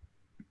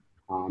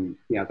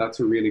 Yeah, that's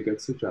a really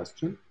good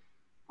suggestion.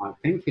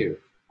 Thank you.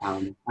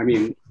 I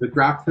mean, the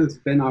draft has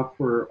been up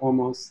for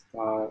almost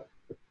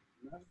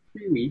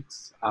 3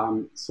 weeks,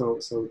 so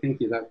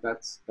thank you.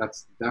 That's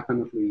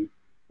definitely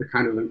the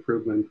kind of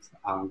improvement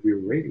we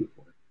were waiting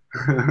for.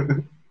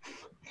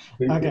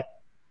 Okay.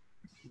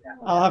 Yeah.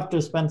 I'll have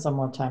to spend some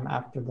more time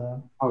after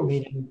the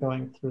meeting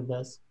going through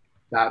this.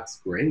 That's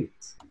great.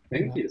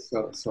 Thank you.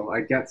 So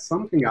I get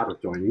something out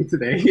of joining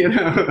today, you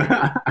know.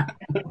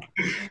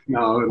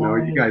 No,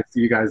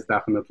 you guys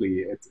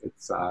definitely,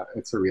 it's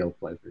a real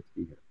pleasure to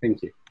be here.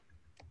 Thank you.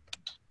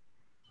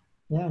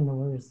 Yeah, no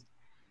worries.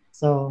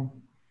 So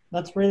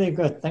that's really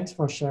good. Thanks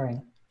for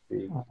sharing.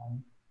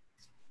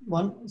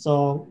 One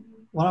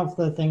of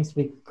the things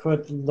we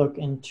could look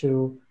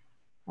into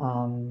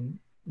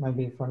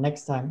maybe for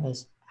next time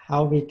is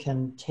how we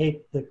can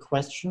take the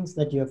questions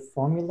that you have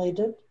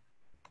formulated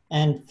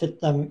and fit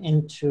them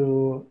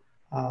into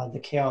the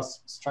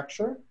chaos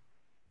structure,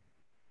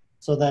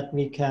 so that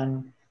we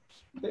can,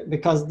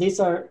 because these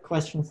are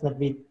questions that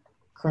we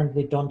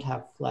currently don't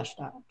have fleshed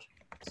out.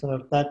 So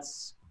if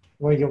that's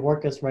where your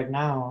work is right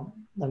now,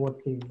 that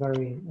would be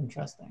very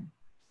interesting.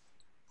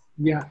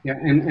 Yeah,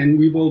 and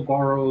we will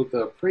borrow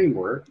the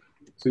framework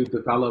to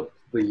develop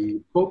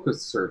the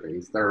focus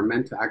surveys that are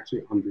meant to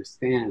actually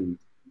understand,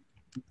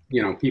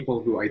 you know, people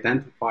who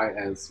identify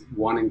as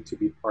wanting to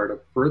be part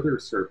of further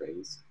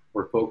surveys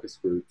or focus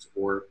groups,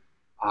 or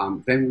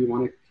then we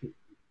want to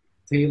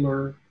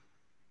tailor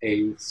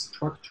a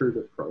structured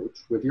approach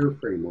with your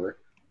framework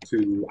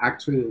to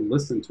actually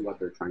listen to what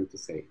they're trying to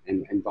say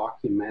and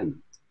document,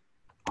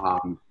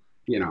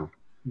 you know,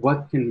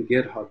 what can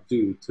GitHub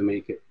do to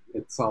make it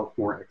itself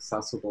more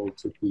accessible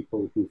to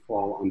people who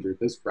fall under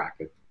this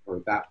bracket or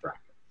that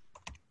bracket.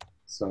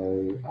 So,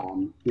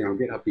 you know,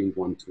 GitHub being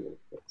one tool of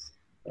this.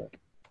 But,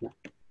 yeah.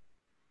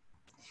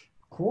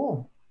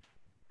 Cool.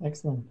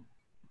 Excellent.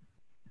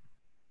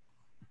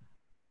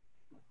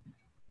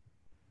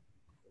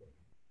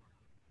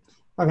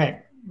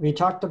 Okay, we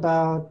talked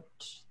about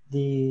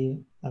the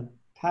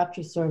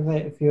Apache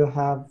survey. If you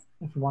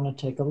want to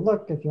take a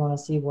look, if you want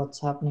to see what's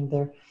happening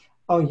there.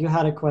 Oh, you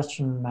had a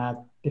question,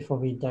 Matt, before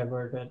we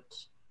diverted,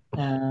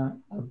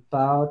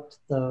 about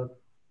the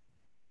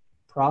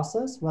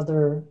process,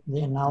 whether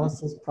the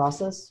analysis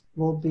process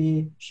will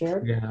be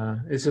shared. Yeah,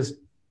 it's just.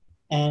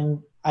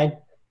 And I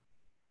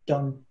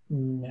don't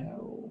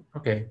know.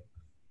 Okay.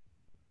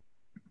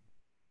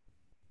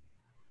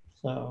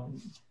 So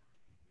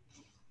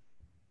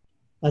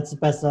that's the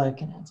best I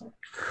can answer.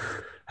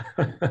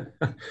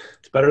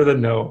 It's better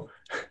than no.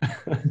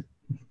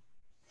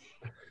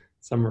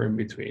 Somewhere in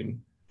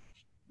between.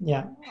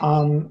 Yeah.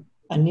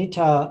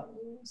 Anita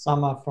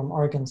Sama from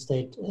Oregon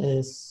State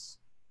is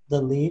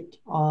the lead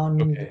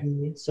on Okay.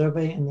 the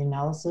survey and the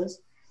analysis.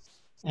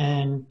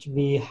 And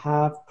we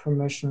have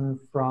permission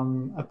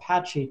from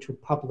Apache to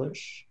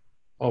publish.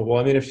 Oh, well,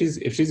 I mean, if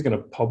she's going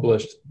to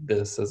publish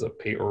this as a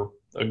paper, or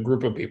a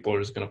group of people are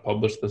just going to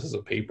publish this as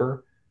a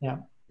paper. Yeah.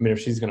 I mean, if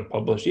she's going to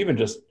publish even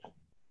just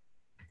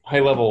high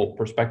level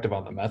perspective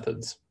on the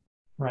methods,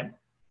 Right.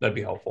 that'd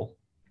be helpful.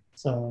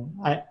 So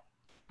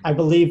I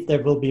believe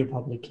there will be a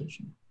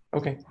publication.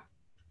 Okay.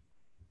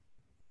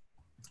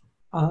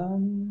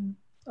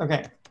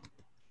 Okay.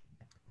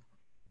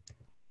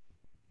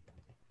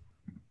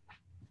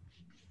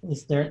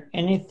 Is there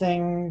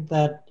anything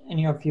that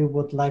any of you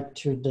would like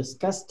to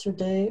discuss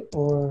today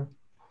or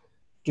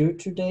do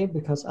today?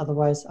 Because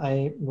otherwise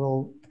I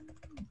will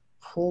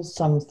pull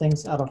some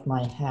things out of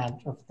my head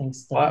of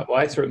things that... Well,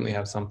 I certainly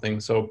have something.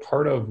 So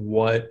part of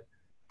what,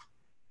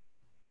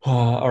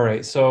 all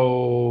right.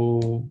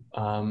 So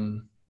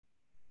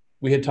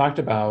we had talked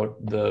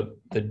about the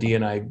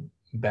D&I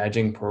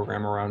badging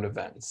program around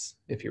events,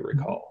 if you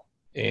recall.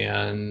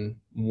 And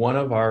one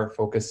of our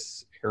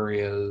focus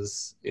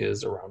areas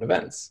is around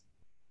events.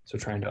 So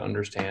trying to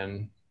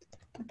understand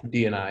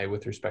D&I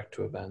with respect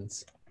to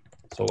events.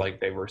 So like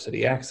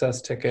diversity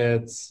access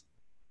tickets,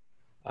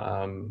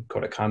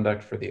 code of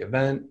conduct for the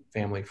event,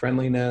 family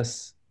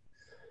friendliness,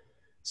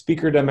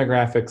 speaker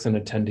demographics, and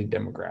attendee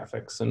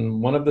demographics.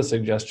 And one of the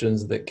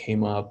suggestions that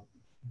came up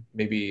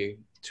maybe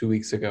 2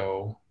 weeks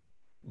ago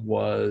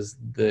was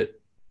that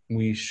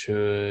we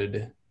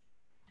should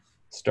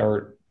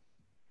start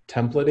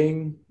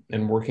templating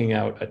and working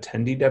out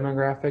attendee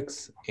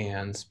demographics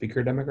and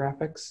speaker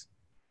demographics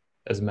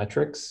as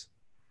metrics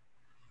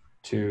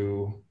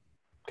to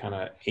kind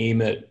of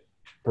aim at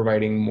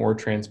providing more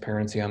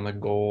transparency on the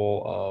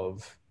goal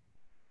of,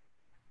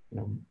 you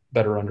know,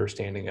 better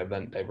understanding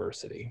event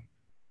diversity.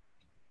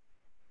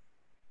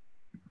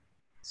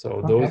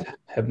 So those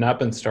have not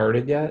been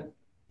started yet.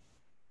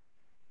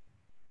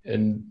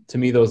 And to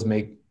me, those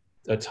make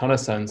a ton of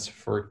sense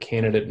for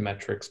candidate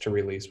metrics to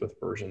release with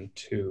version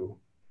 2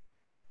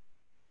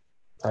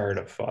 prior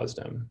to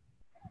FOSDEM.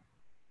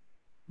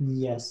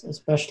 Yes,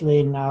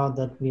 especially now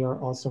that we are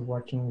also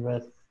working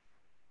with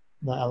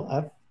the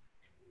LF.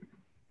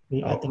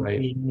 I think right.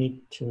 we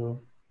need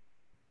to...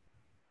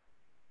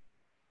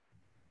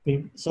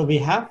 So we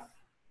have...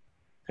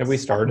 Have we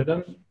started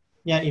them?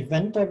 Yeah,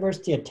 event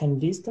diversity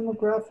attendees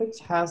demographics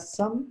has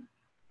some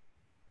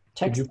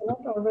text in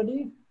it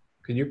already.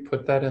 Could you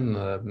put that in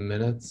the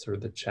minutes or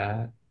the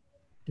chat?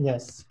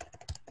 Yes.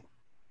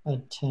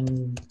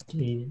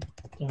 Attendee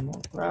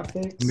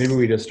demographics. Maybe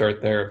we just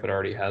start there if it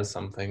already has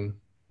something.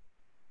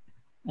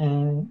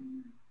 And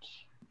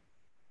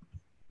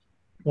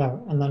yeah,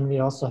 and then we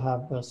also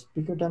have the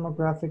speaker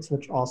demographics,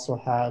 which also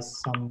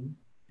has some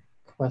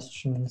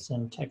questions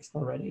and text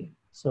already.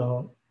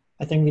 So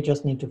I think we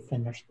just need to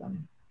finish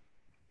them.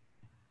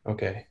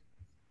 Okay.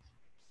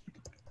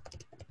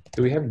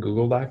 Do we have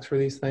Google Docs for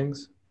these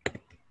things?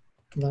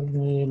 Let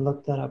me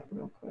look that up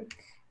real quick.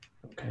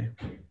 Okay.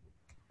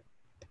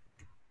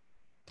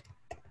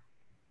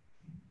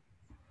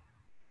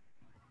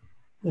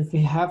 If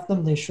we have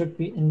them, they should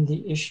be in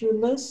the issue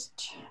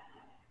list.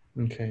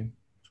 Okay.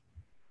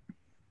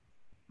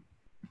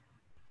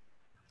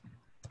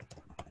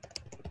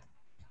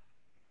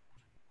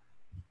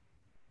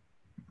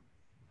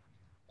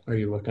 Are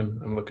you looking?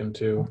 I'm looking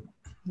too.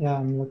 Yeah,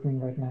 I'm looking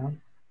right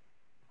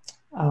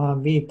now.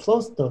 We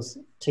closed those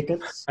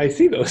tickets. I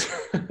see those.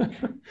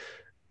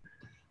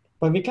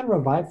 But we can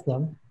revive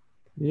them.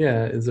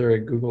 Yeah, is there a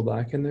Google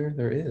Doc in there?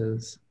 There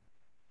is.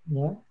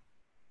 Yeah.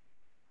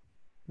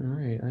 All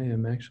right, I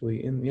am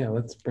actually in. Yeah,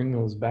 let's bring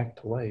those back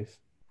to life.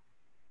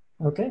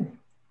 Okay.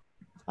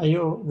 Are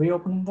you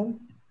reopening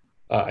them?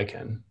 I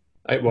can.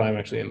 Well, I'm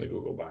actually in the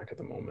Google Doc at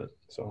the moment.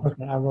 So.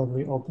 Okay, I will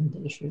reopen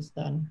the issues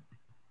then.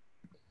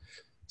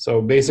 So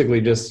basically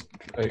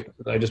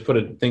I just put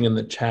a thing in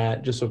the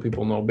chat just so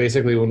people know.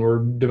 Basically when we're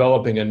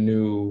developing a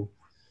new,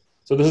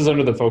 so this is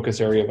under the focus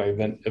area of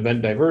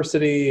event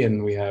diversity,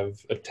 and we have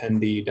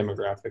attendee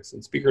demographics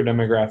and speaker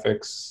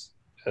demographics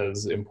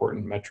as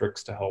important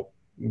metrics to help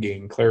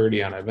gain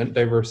clarity on event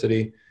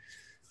diversity.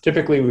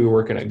 Typically we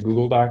work in a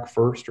Google Doc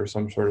first or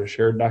some sort of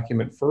shared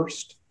document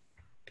first,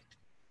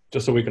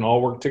 just so we can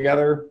all work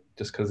together,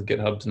 just because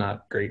GitHub's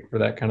not great for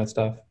that kind of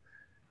stuff.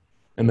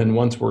 And then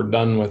once we're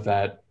done with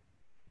that,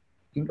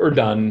 or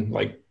done,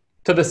 like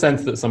to the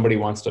sense that somebody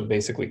wants to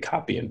basically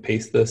copy and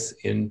paste this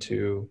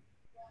into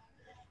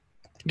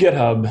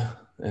GitHub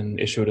and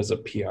issue it as a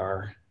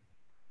PR,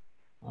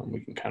 we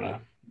can kind of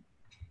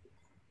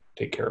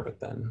take care of it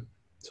then.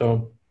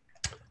 So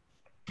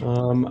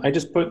I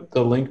just put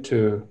the link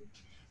to,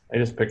 I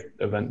just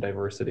picked event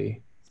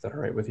diversity. Is that all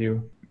right with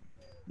you?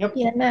 Yep.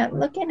 Yeah, Matt,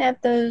 looking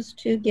at those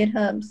two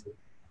GitHubs,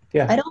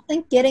 Yeah. I don't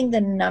think getting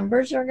the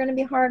numbers are going to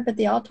be hard, but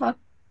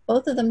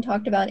both of them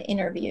talked about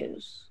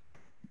interviews,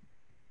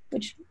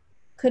 which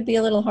could be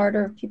a little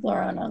harder if people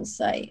are on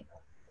site.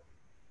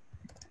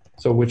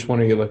 So which one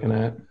are you looking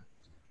at?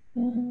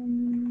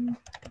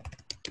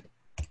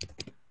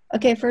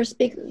 Okay, for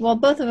speaker, well,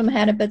 both of them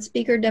had it, but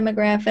speaker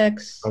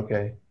demographics.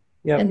 Okay.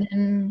 Yep. And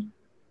then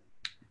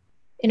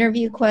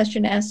interview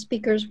question, ask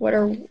speakers, what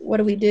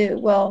do we do?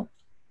 Well,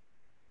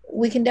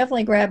 we can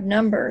definitely grab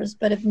numbers,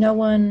 but if no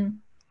one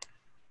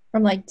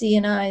from like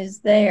D&I is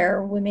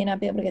there, we may not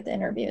be able to get the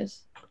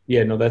interviews.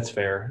 Yeah, no, that's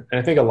fair. And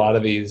I think a lot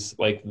of these,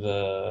 like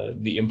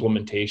the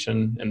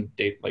implementation and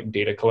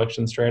data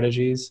collection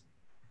strategies,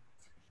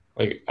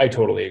 like I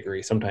totally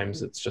agree.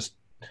 Sometimes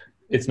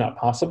it's not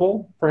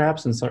possible,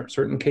 perhaps in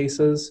certain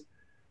cases,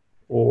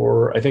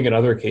 or I think in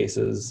other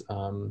cases,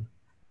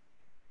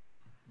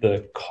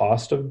 the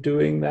cost of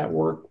doing that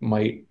work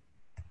might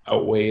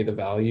outweigh the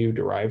value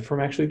derived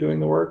from actually doing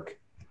the work.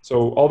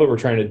 So all that we're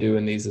trying to do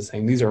in these is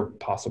saying these are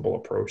possible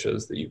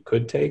approaches that you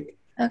could take.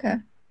 Okay.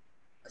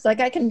 Because like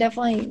I can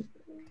definitely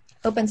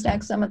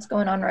OpenStack Summit's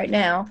going on right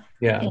now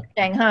in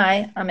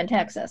Shanghai. I'm in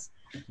Texas.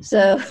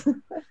 So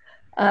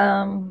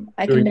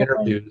I Doing can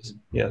definitely, interviews,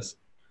 yes.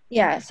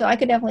 yeah, so I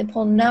could definitely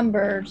pull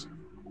numbers.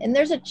 And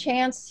there's a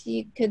chance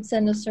you could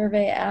send a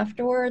survey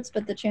afterwards,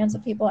 but the chance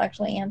of people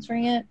actually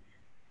answering it,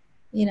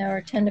 you know,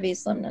 or tend to be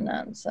slim to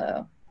none.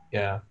 So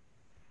Yeah.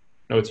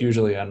 No, it's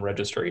usually on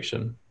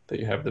registration that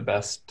you have the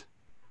best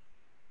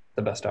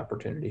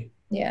opportunity.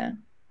 yeah.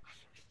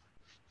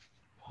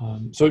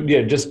 So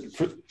yeah,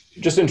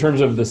 just in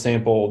terms of the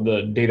sample,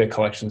 the data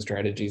collection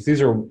strategies,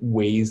 these are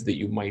ways that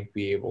you might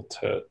be able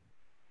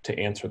to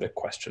answer the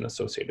question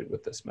associated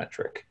with this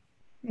metric.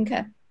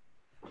 Okay.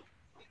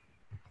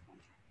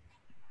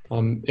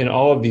 In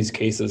all of these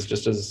cases,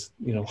 just as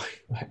you know,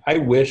 I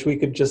wish we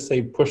could just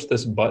say push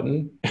this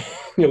button,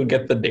 you'll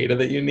get the data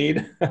that you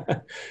need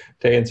to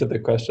answer the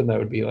question. That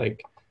would be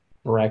like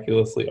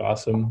miraculously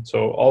awesome.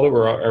 So all that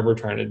we're ever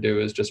trying to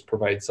do is just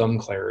provide some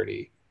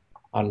clarity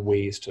on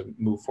ways to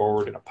move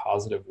forward in a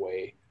positive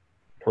way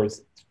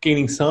towards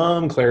gaining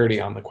some clarity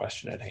on the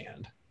question at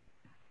hand.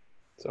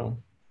 So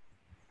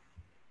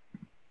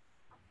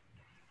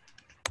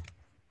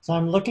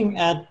I'm looking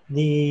at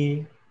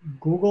the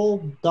Google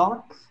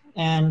Doc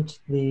and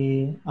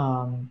the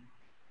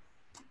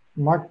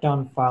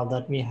Markdown file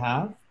that we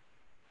have.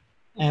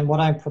 And what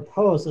I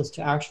propose is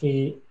to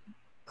actually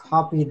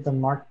copy the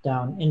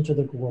Markdown into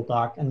the Google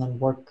Doc and then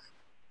work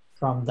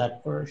from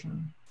that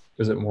version.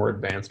 is it more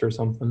advanced or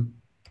something?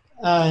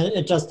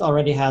 It just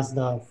already has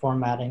the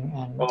formatting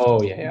and.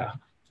 Oh yeah,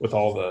 with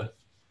all the.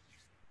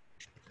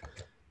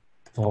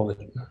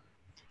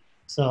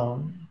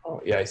 So.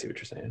 Oh yeah, I see what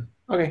you're saying.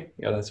 Okay,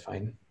 yeah, that's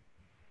fine.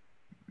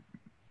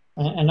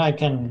 And I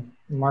can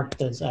mark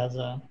this as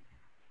a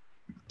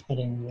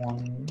heading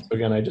 1. So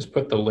again, I just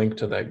put the link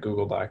to that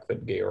Google Doc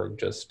that Georg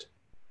just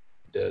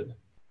did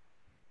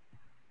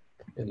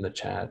in the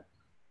chat.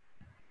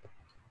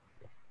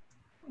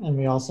 And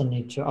we also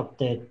need to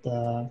update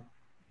the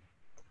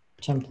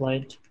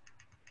template.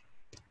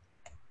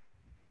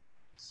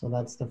 So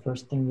that's the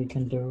first thing we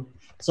can do.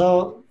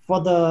 So for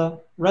the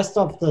rest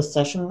of the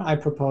session, I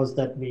propose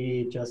that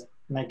we just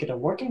make it a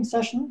working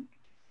session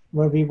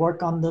where we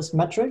work on this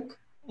metric.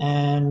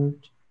 And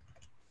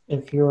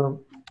if you're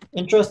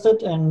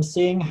interested in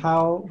seeing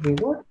how we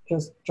work,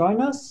 just join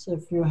us.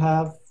 If you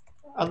have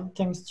other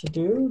things to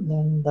do,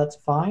 then that's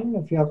fine.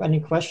 If you have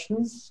any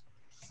questions,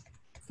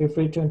 feel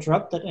free to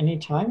interrupt at any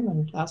time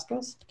and ask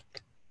us.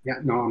 Yeah,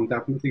 no, I'm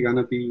definitely going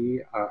to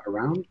be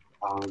around.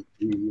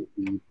 We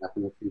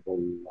definitely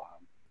will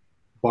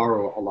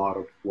borrow a lot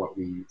of what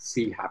we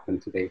see happen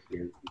today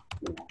here.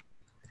 You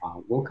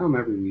know, we'll come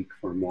every week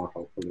for more,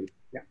 hopefully.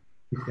 Yeah.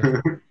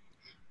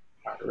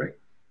 All right.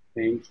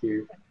 Thank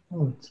you.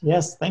 Oh,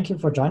 yes, thank you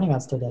for joining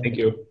us today. Thank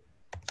you.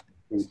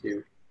 Thank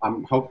you.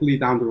 Hopefully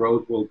down the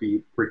road we'll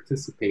be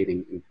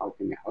participating in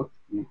helping out.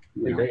 You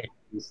know, great.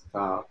 Just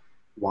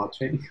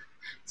watching.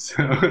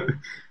 So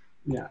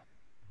yeah.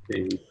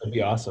 That'd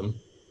be awesome.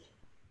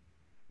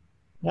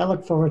 Yeah, I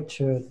look forward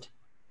to it.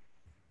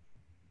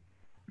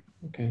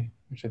 Okay,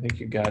 which I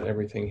think you got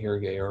everything here,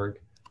 Georg.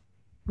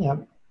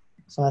 Yep.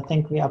 So I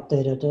think we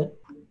updated it.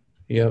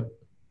 Yep.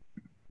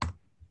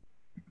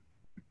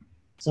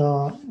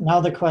 So now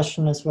the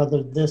question is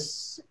whether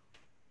this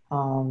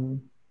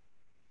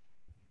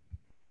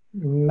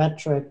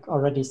metric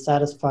already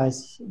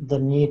satisfies the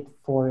need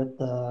for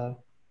the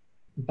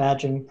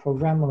badging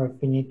program, or if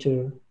we need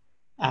to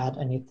add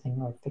anything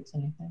or fix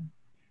anything.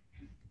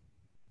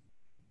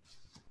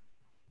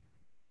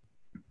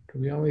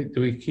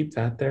 Do we keep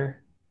that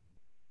there?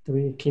 Do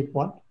we keep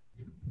what?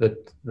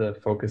 The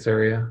focus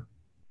area.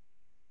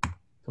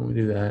 Don't we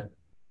do that?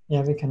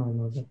 Yeah, we can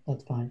remove it.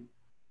 That's fine.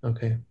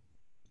 Okay.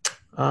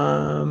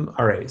 All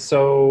right.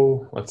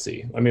 So let's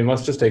see. I mean,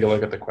 let's just take a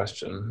look at the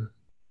question.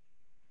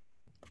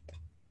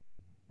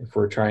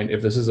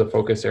 If this is a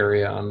focus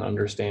area on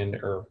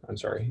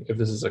if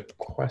this is a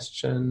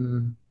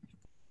question,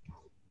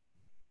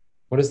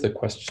 what is the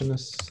question?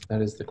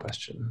 That is the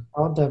question.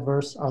 How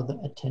diverse are the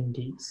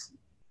attendees?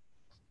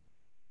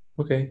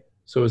 Okay.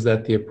 So is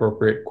that the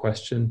appropriate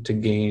question to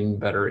gain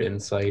better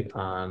insight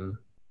on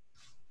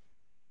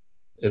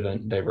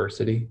event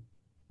diversity?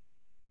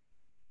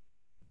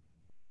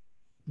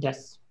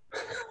 Yes.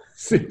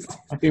 Seems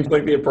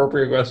like the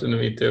appropriate question to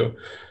me too.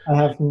 I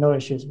have no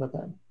issues with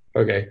that.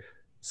 Okay,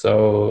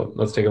 so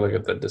let's take a look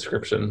at the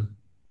description.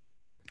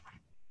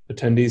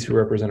 Attendees who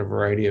represent a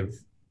variety of,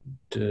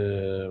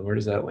 where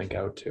does that link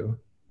out to?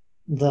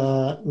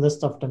 The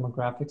list of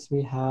demographics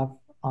we have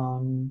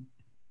on.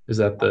 Is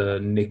that the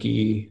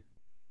Nikki?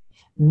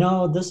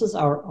 No, this is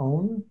our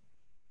own.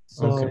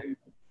 So Okay.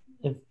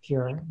 if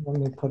you're,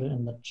 let me put it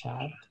in the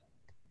chat.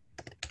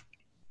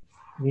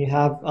 We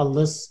have a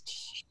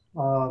list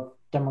of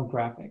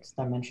demographics,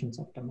 dimensions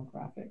of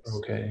demographics.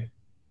 Okay.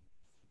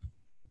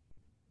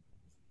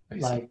 I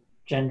see. Like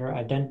gender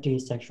identity,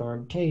 sexual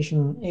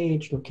orientation,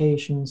 age,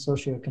 location,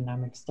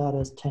 socioeconomic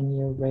status,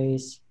 tenure,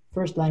 race,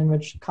 first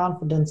language,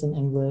 confidence in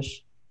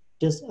English,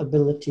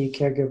 disability,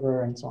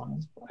 caregiver, and so on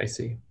and so forth. I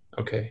see.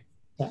 Okay.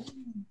 Yeah.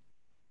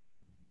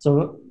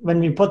 So when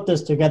we put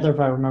this together, if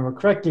I remember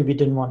correctly, we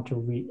didn't want to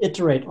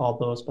reiterate all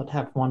those, but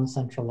have one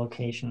central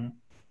location.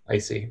 I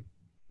see.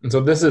 And so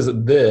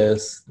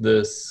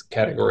this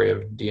category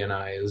of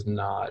D&I is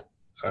not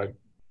a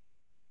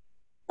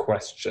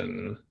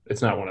question.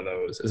 It's not one of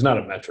those. It's not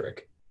a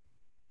metric.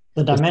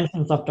 The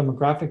dimensions of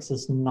demographics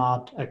is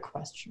not a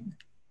question.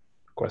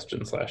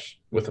 Question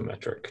 / with a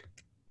metric.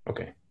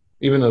 Okay.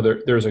 Even though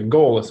there's a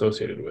goal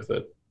associated with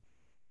it.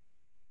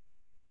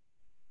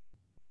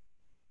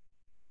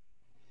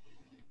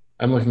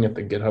 I'm looking at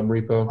the GitHub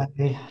repo.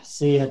 I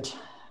see it.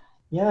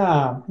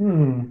 Yeah.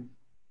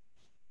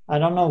 I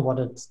don't know what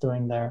it's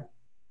doing there.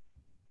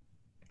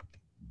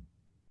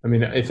 I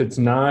mean, if it's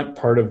not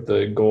part of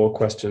the goal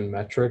question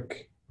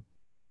metric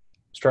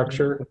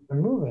structure,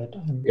 Remove it.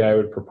 yeah, I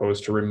would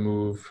propose to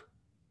remove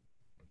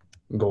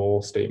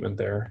goal statement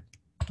there.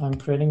 I'm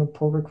creating a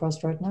pull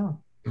request right now.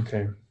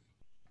 Okay.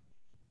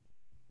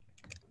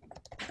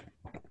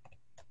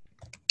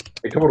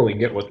 I totally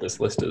get what this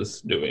list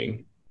is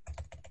doing.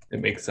 It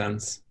makes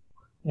sense.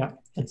 Yeah,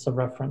 it's a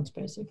reference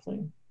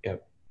basically.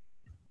 Yep.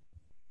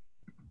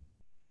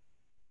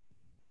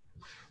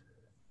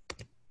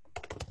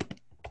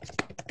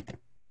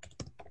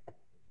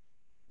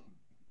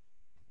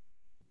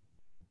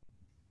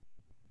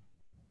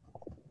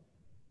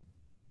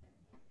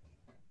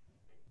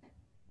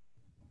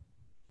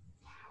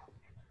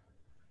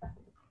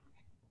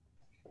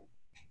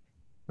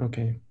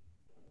 Okay.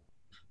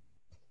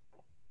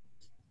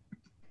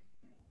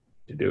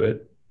 To do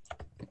it.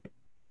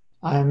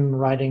 I'm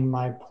writing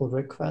my pull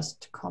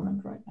request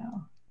comment right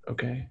now.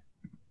 Okay.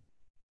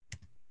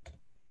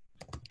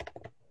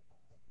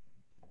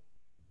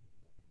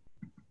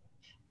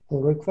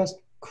 Pull request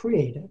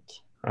created.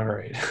 All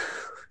right.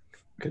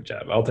 Good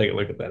job. I'll take a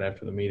look at that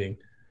after the meeting.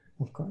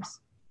 Of course.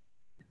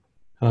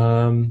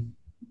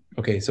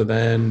 Okay, so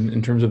then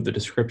in terms of the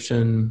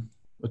description,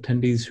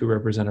 attendees who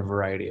represent a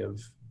variety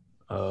of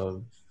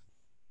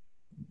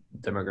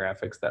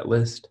demographics, that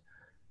list,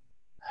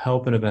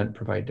 help an event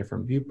provide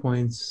different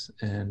viewpoints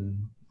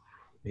and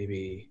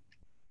maybe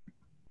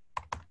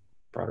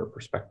broader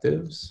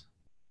perspectives.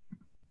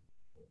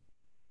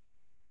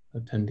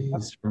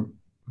 Attendees from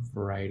a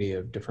variety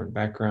of different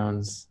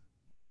backgrounds.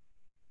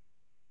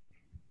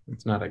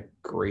 It's not a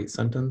great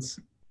sentence.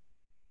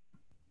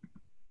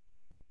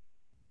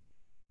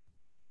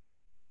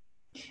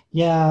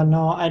 Yeah,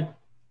 no,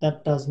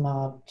 that does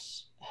not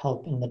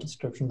help in the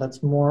description.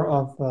 That's more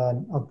of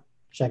an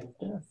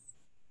objective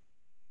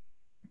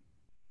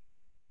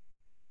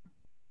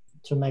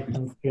to make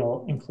them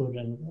feel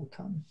included and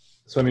welcome.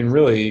 So, I mean,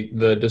 really,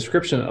 the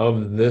description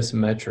of this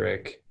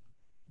metric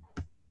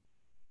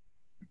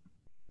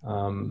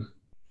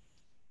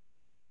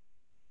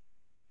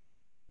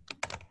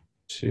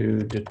to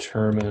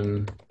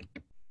determine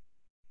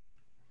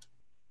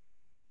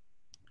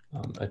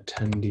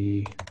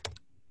attendee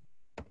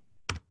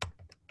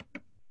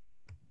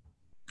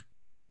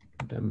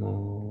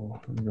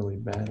demo, I'm really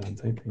bad on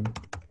typing,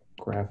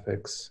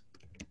 graphics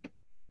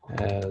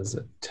as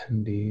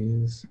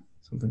attendees,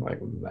 something like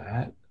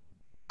that.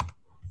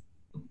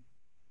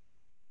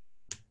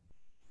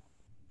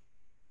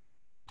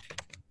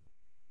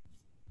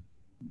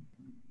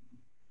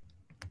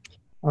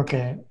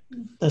 Okay,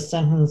 the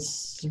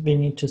sentence, we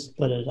need to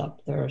split it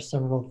up. There are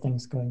several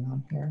things going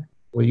on here.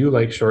 Well, you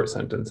like short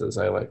sentences.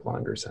 I like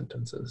longer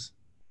sentences.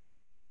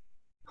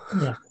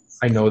 Yeah.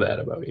 I know that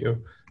about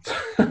you.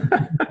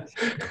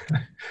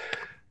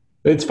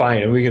 It's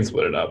fine, and we can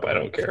split it up. I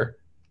don't care.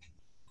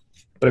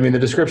 But I mean, the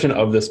description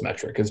of this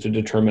metric is to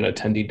determine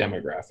attendee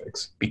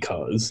demographics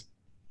because.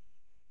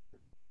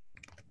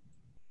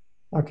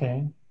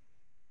 Okay.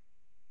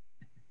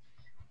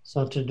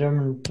 So to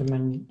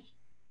determine,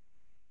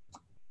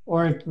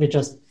 or we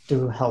just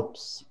do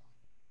helps,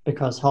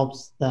 because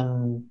helps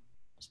then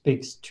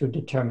speaks to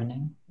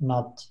determining,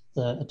 not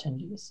the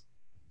attendees.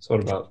 So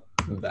what about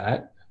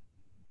that?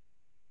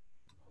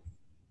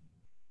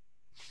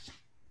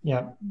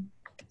 Yeah.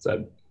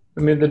 I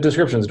mean, the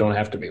descriptions don't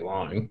have to be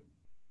long.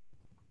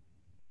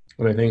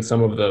 But I think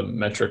some of the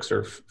metrics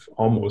are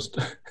almost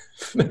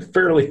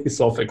fairly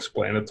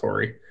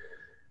self-explanatory.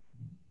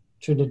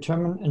 To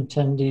determine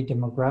attendee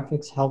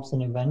demographics helps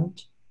an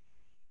event,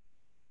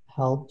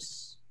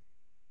 helps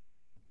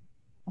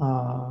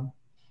I'm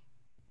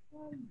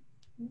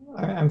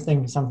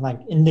thinking something like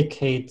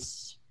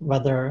indicates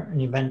whether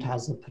an event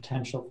has the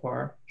potential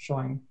for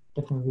showing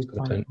different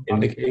viewpoints.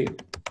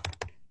 Indicate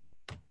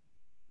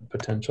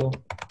potential.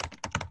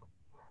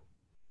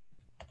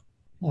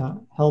 Yeah,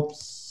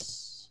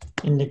 helps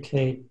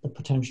indicate the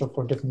potential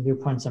for different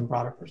viewpoints and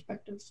broader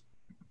perspectives.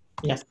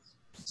 Yes,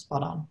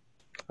 spot on.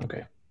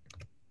 Okay.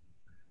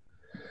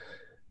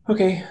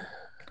 Okay.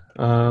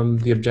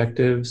 The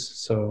objectives,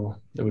 so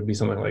it would be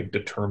something like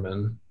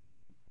determine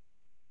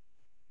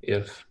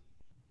if,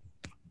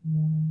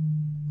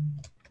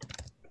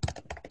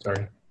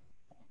 sorry.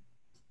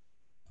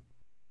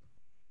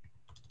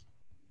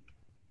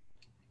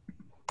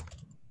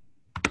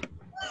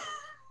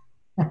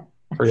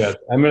 Forget.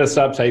 I'm going to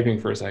stop typing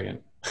for a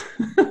second.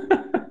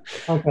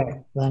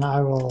 Okay, then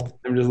I will.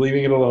 I'm just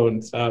leaving it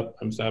alone. Stop.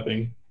 I'm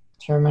stopping.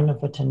 Determine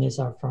if attendees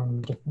are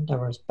from different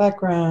diverse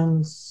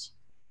backgrounds.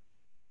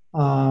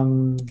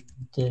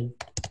 Determine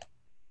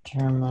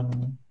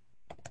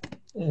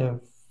if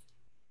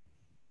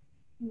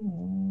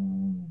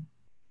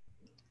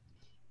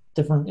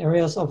different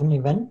areas of an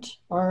event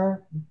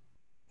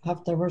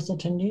have diverse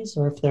attendees,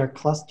 or if there are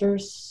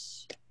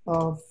clusters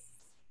of.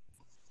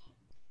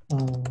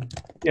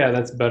 Yeah,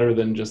 that's better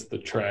than just the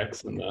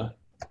tracks and the.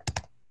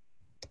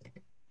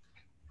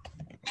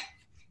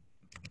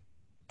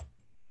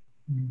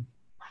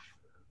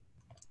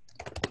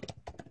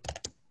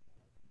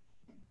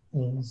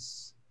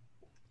 Is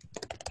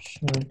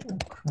shared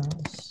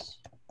across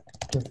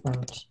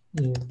different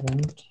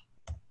event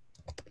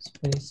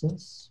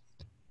spaces,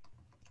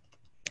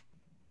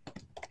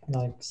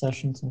 like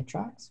sessions and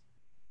tracks.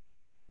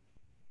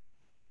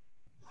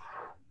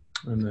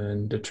 And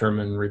then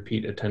determine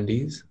repeat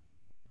attendees.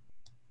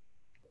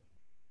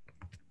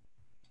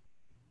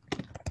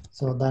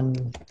 So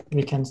then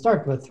we can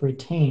start with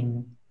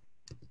retain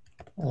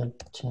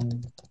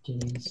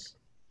attendees.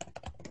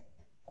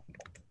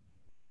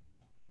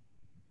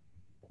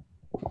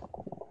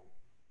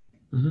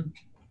 Mm-hmm.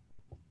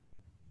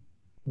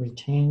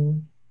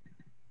 Retain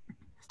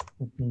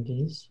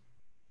attendees.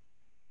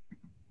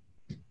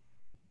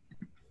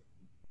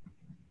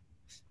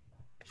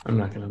 I'm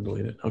not going to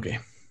delete it. Okay.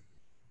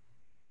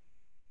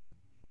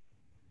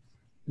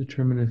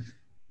 Determine if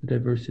the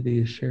diversity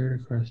is shared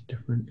across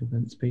different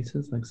event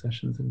spaces like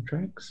sessions and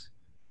tracks.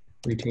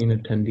 Retain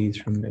attendees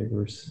from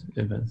diverse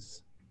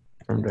events,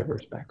 from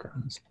diverse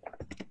backgrounds.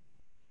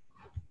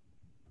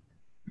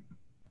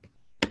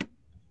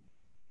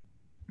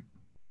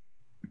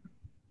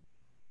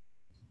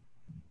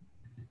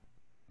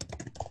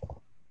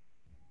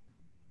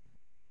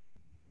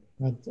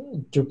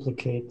 It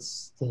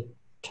duplicates the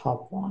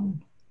top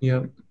one.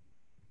 Yep.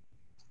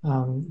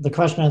 The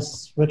question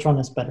is, which one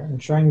is better?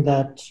 Ensuring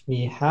that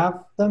we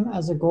have them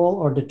as a goal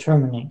or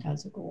determining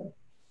as a goal?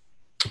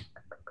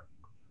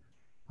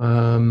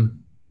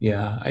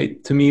 Yeah,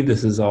 to me,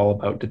 this is all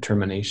about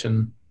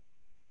determination.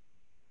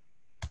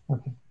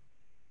 Okay.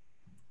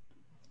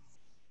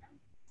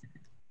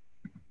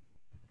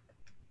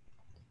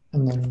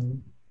 And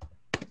then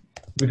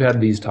we've had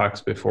these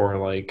talks before,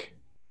 like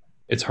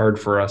it's hard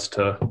for us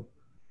to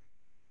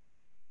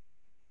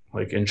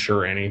like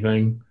ensure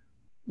anything.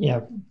 Yeah,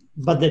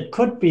 but it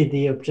could be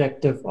the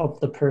objective of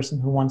the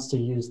person who wants to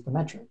use the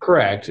metric.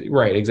 Correct,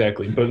 right,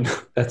 exactly.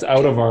 But that's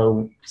out of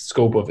our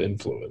scope of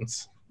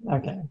influence.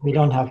 Okay, we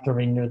don't have to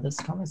renew this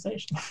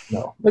conversation.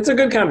 No, it's a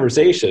good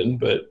conversation,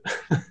 but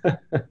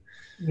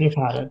we've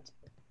had it.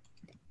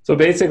 So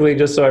basically,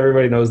 just so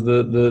everybody knows,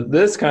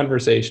 this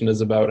conversation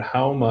is about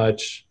how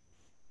much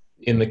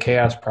in the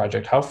CHAOSS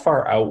project, how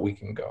far out we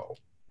can go.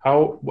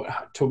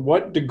 To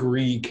what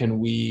degree can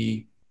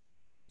we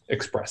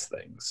express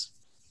things?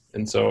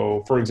 And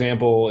so, for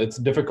example, it's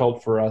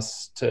difficult for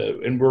us to,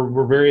 and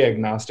we're very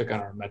agnostic on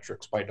our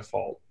metrics by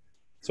default.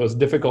 So it's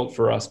difficult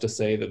for us to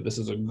say that this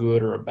is a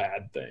good or a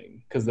bad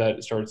thing, because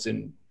it starts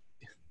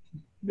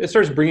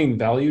bringing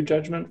value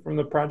judgment from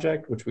the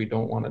project, which we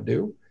don't want to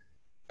do.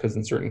 Because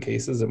in certain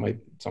cases,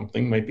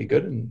 something might be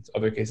good, and in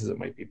other cases it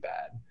might be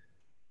bad.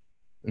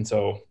 And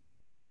so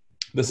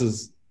this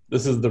is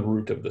the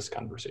root of this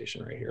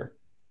conversation right here.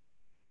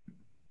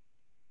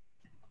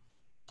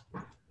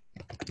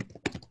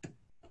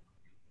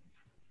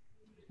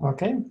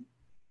 Okay.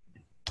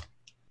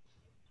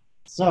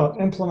 So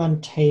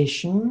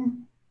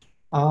implementation.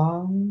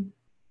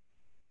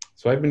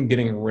 So I've been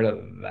getting rid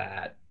of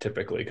that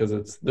typically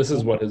because this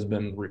is what has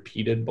been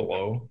repeated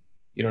below.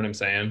 You know what I'm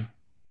saying?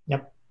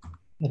 Yep.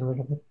 Get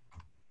rid of it.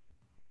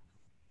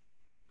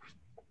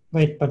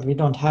 Wait, but we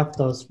don't have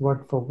those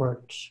word for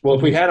word. Well,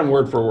 if we had them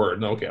word for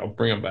word, okay, I'll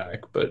bring them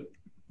back. But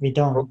we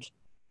don't.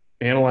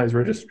 Analyze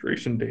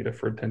registration data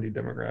for attendee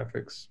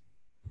demographics.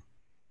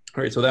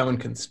 All right, so that one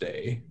can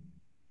stay.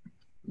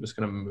 I'm just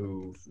going to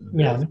move.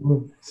 Yeah,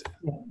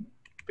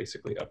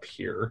 basically up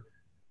here.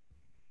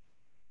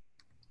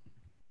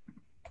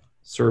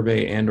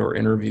 Survey and/or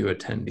interview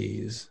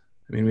attendees.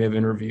 I mean, we have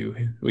interview.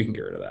 We can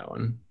get rid of that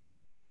one.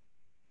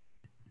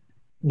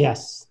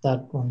 Yes,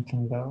 that one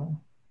can go.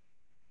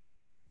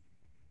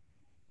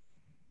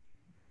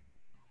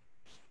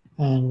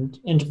 And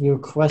interview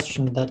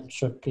question, that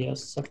should be a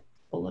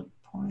sub-bullet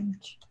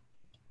point.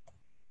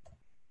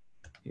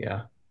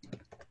 Yeah.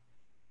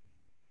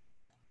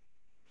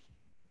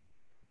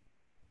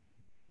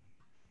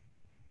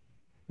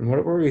 And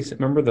what were we,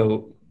 remember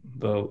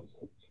the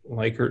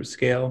Likert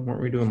scale?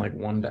 Weren't we doing like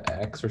 1 to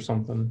X or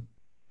something?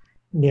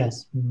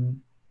 Yes.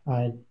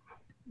 I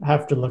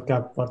have to look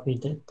up what we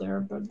did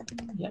there, but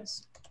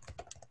yes.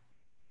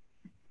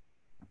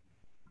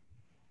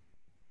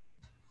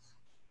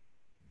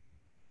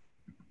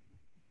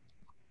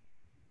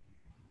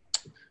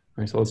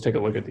 All right, so let's take a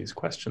look at these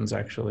questions,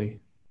 actually.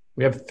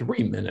 We have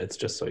 3 minutes,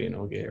 just so you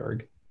know,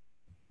 Georg.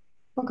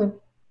 Okay.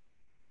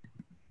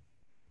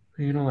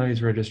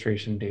 Analyze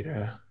registration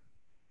data.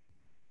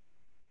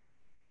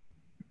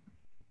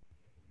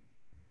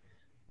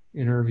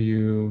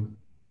 Interview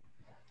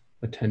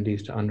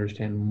attendees to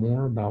understand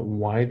more about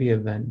why the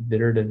event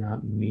did or did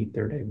not meet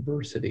their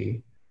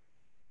diversity.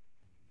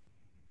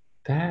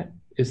 That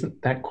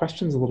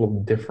question's a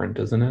little different,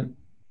 isn't it?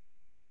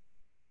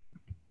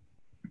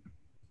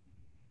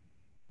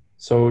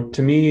 So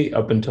to me,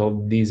 up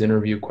until these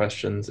interview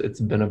questions, it's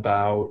been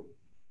about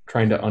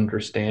trying to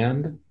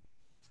understand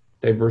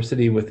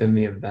diversity within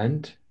the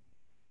event.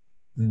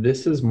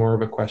 This is more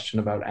of a question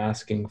about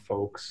asking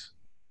folks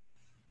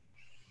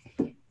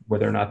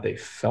whether or not they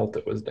felt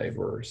it was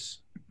diverse.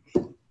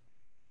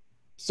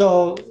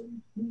 So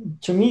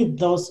to me,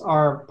 those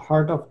are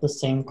part of the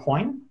same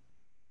coin.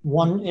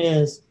 One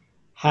is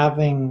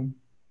having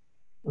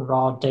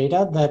raw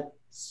data that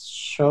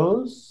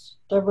shows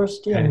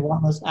diversity, Okay. and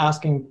one is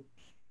asking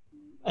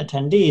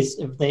attendees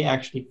if they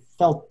actually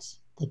felt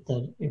that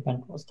the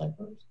event was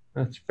diverse.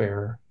 That's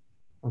fair.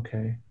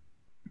 Okay.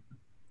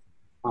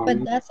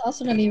 But that's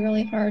also going to be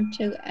really hard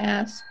to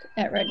ask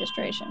at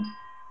registration.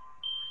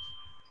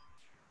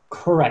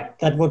 Correct.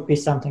 That would be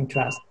something to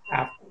ask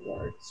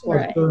afterwards or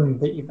Right. during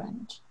the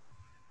event.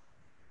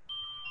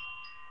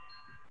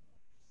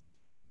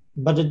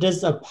 But it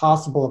is a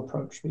possible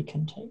approach we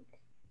can take.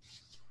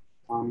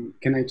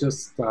 Can I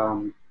just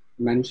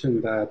mention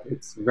that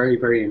it's very,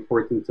 very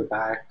important to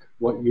back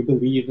what you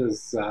believe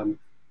is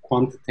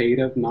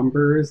quantitative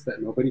numbers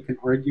that nobody can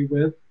argue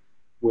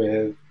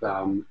with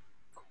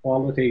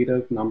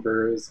qualitative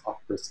numbers of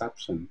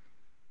perception.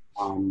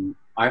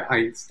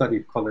 I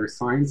studied color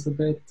science a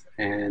bit,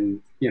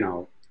 and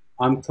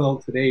until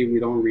today we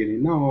don't really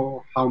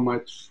know how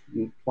much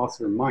plus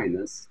or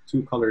minus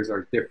two colors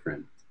are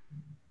different.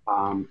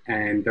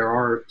 And there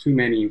are too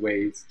many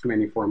ways, too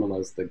many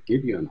formulas that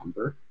give you a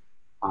number.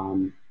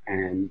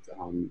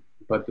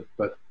 But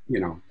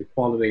the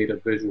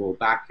qualitative visual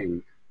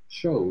backing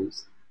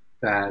shows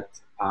that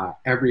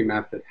every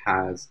method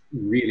has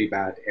really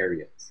bad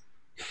areas.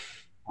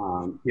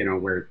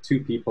 Where two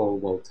people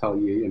will tell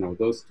you,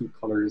 those two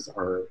colors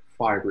are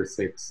 5 or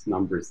 6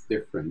 numbers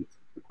different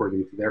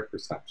according to their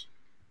perception.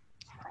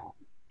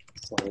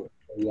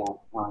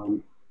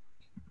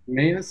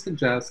 May I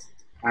suggest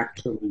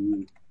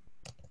actually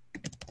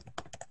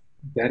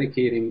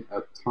dedicating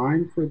a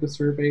time for the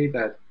survey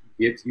that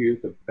gives you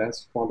the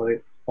best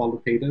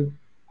qualitative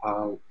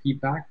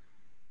feedback,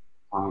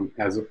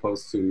 as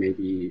opposed to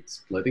maybe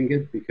splitting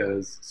it,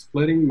 because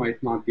splitting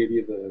might not give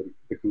you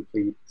the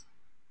complete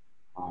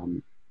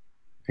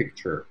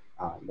picture.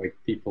 Like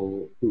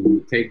people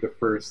who take the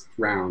first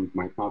round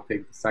might not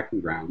take the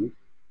second round,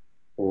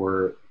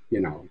 or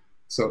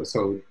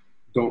so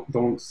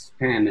don't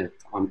span it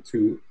on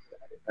two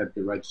at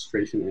the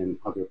registration and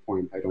other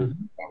point. I don't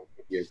think that would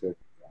give you a good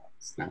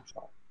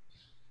snapshot.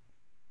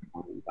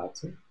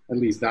 That's it. At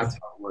least that's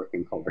how it works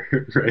in color,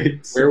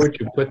 right? Where would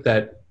you put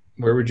that?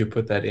 Where would you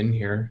put that in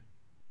here?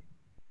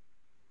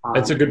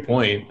 That's a good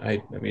point.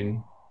 I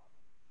mean,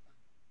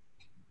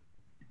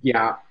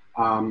 yeah.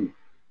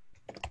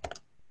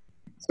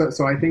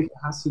 So I think it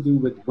has to do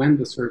with when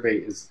the survey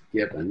is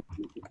given.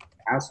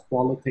 As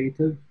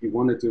qualitative, you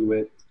want to do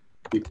it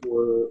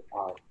before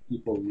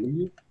people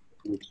leave,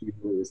 which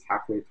usually is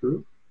halfway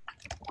through,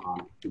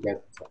 to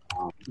get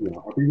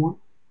everyone,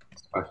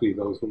 especially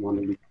those who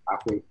want to leave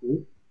halfway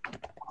through.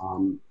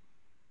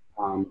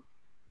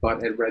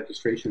 But at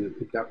registration,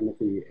 it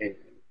definitely,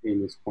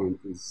 Amy's point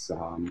is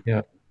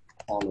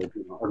followed.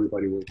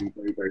 Everybody will be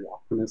very, very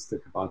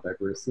optimistic about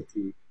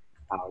diversity.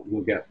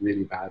 We'll get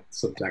really bad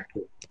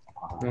subjective.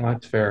 No,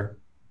 that's fair.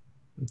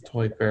 That's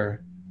totally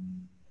fair.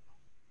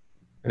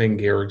 I think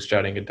Georg's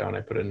jotting it down.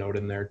 I put a note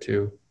in there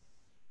too.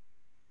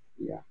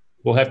 Yeah.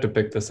 We'll have to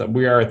pick this up.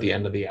 We are at the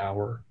end of the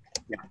hour.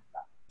 Yeah.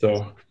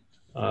 So,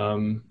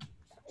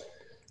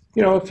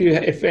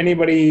 if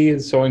anybody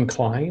is so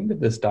inclined,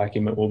 this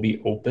document will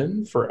be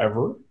open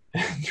forever.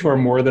 You are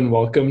more than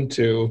welcome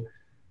to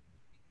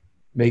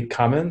make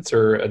comments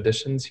or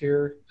additions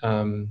here.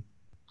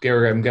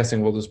 Georg, I'm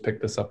guessing we'll just pick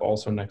this up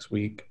also next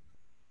week.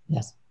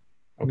 Yes.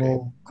 Okay.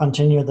 We'll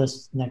continue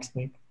this next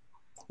week.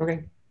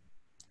 Okay.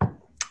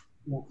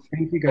 Well,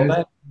 thank you guys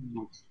so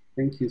much.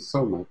 Thank you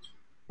so much.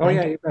 Oh,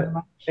 yeah, you bet.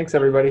 Thanks,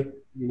 everybody.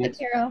 Take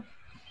care.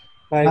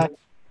 Bye. Bye.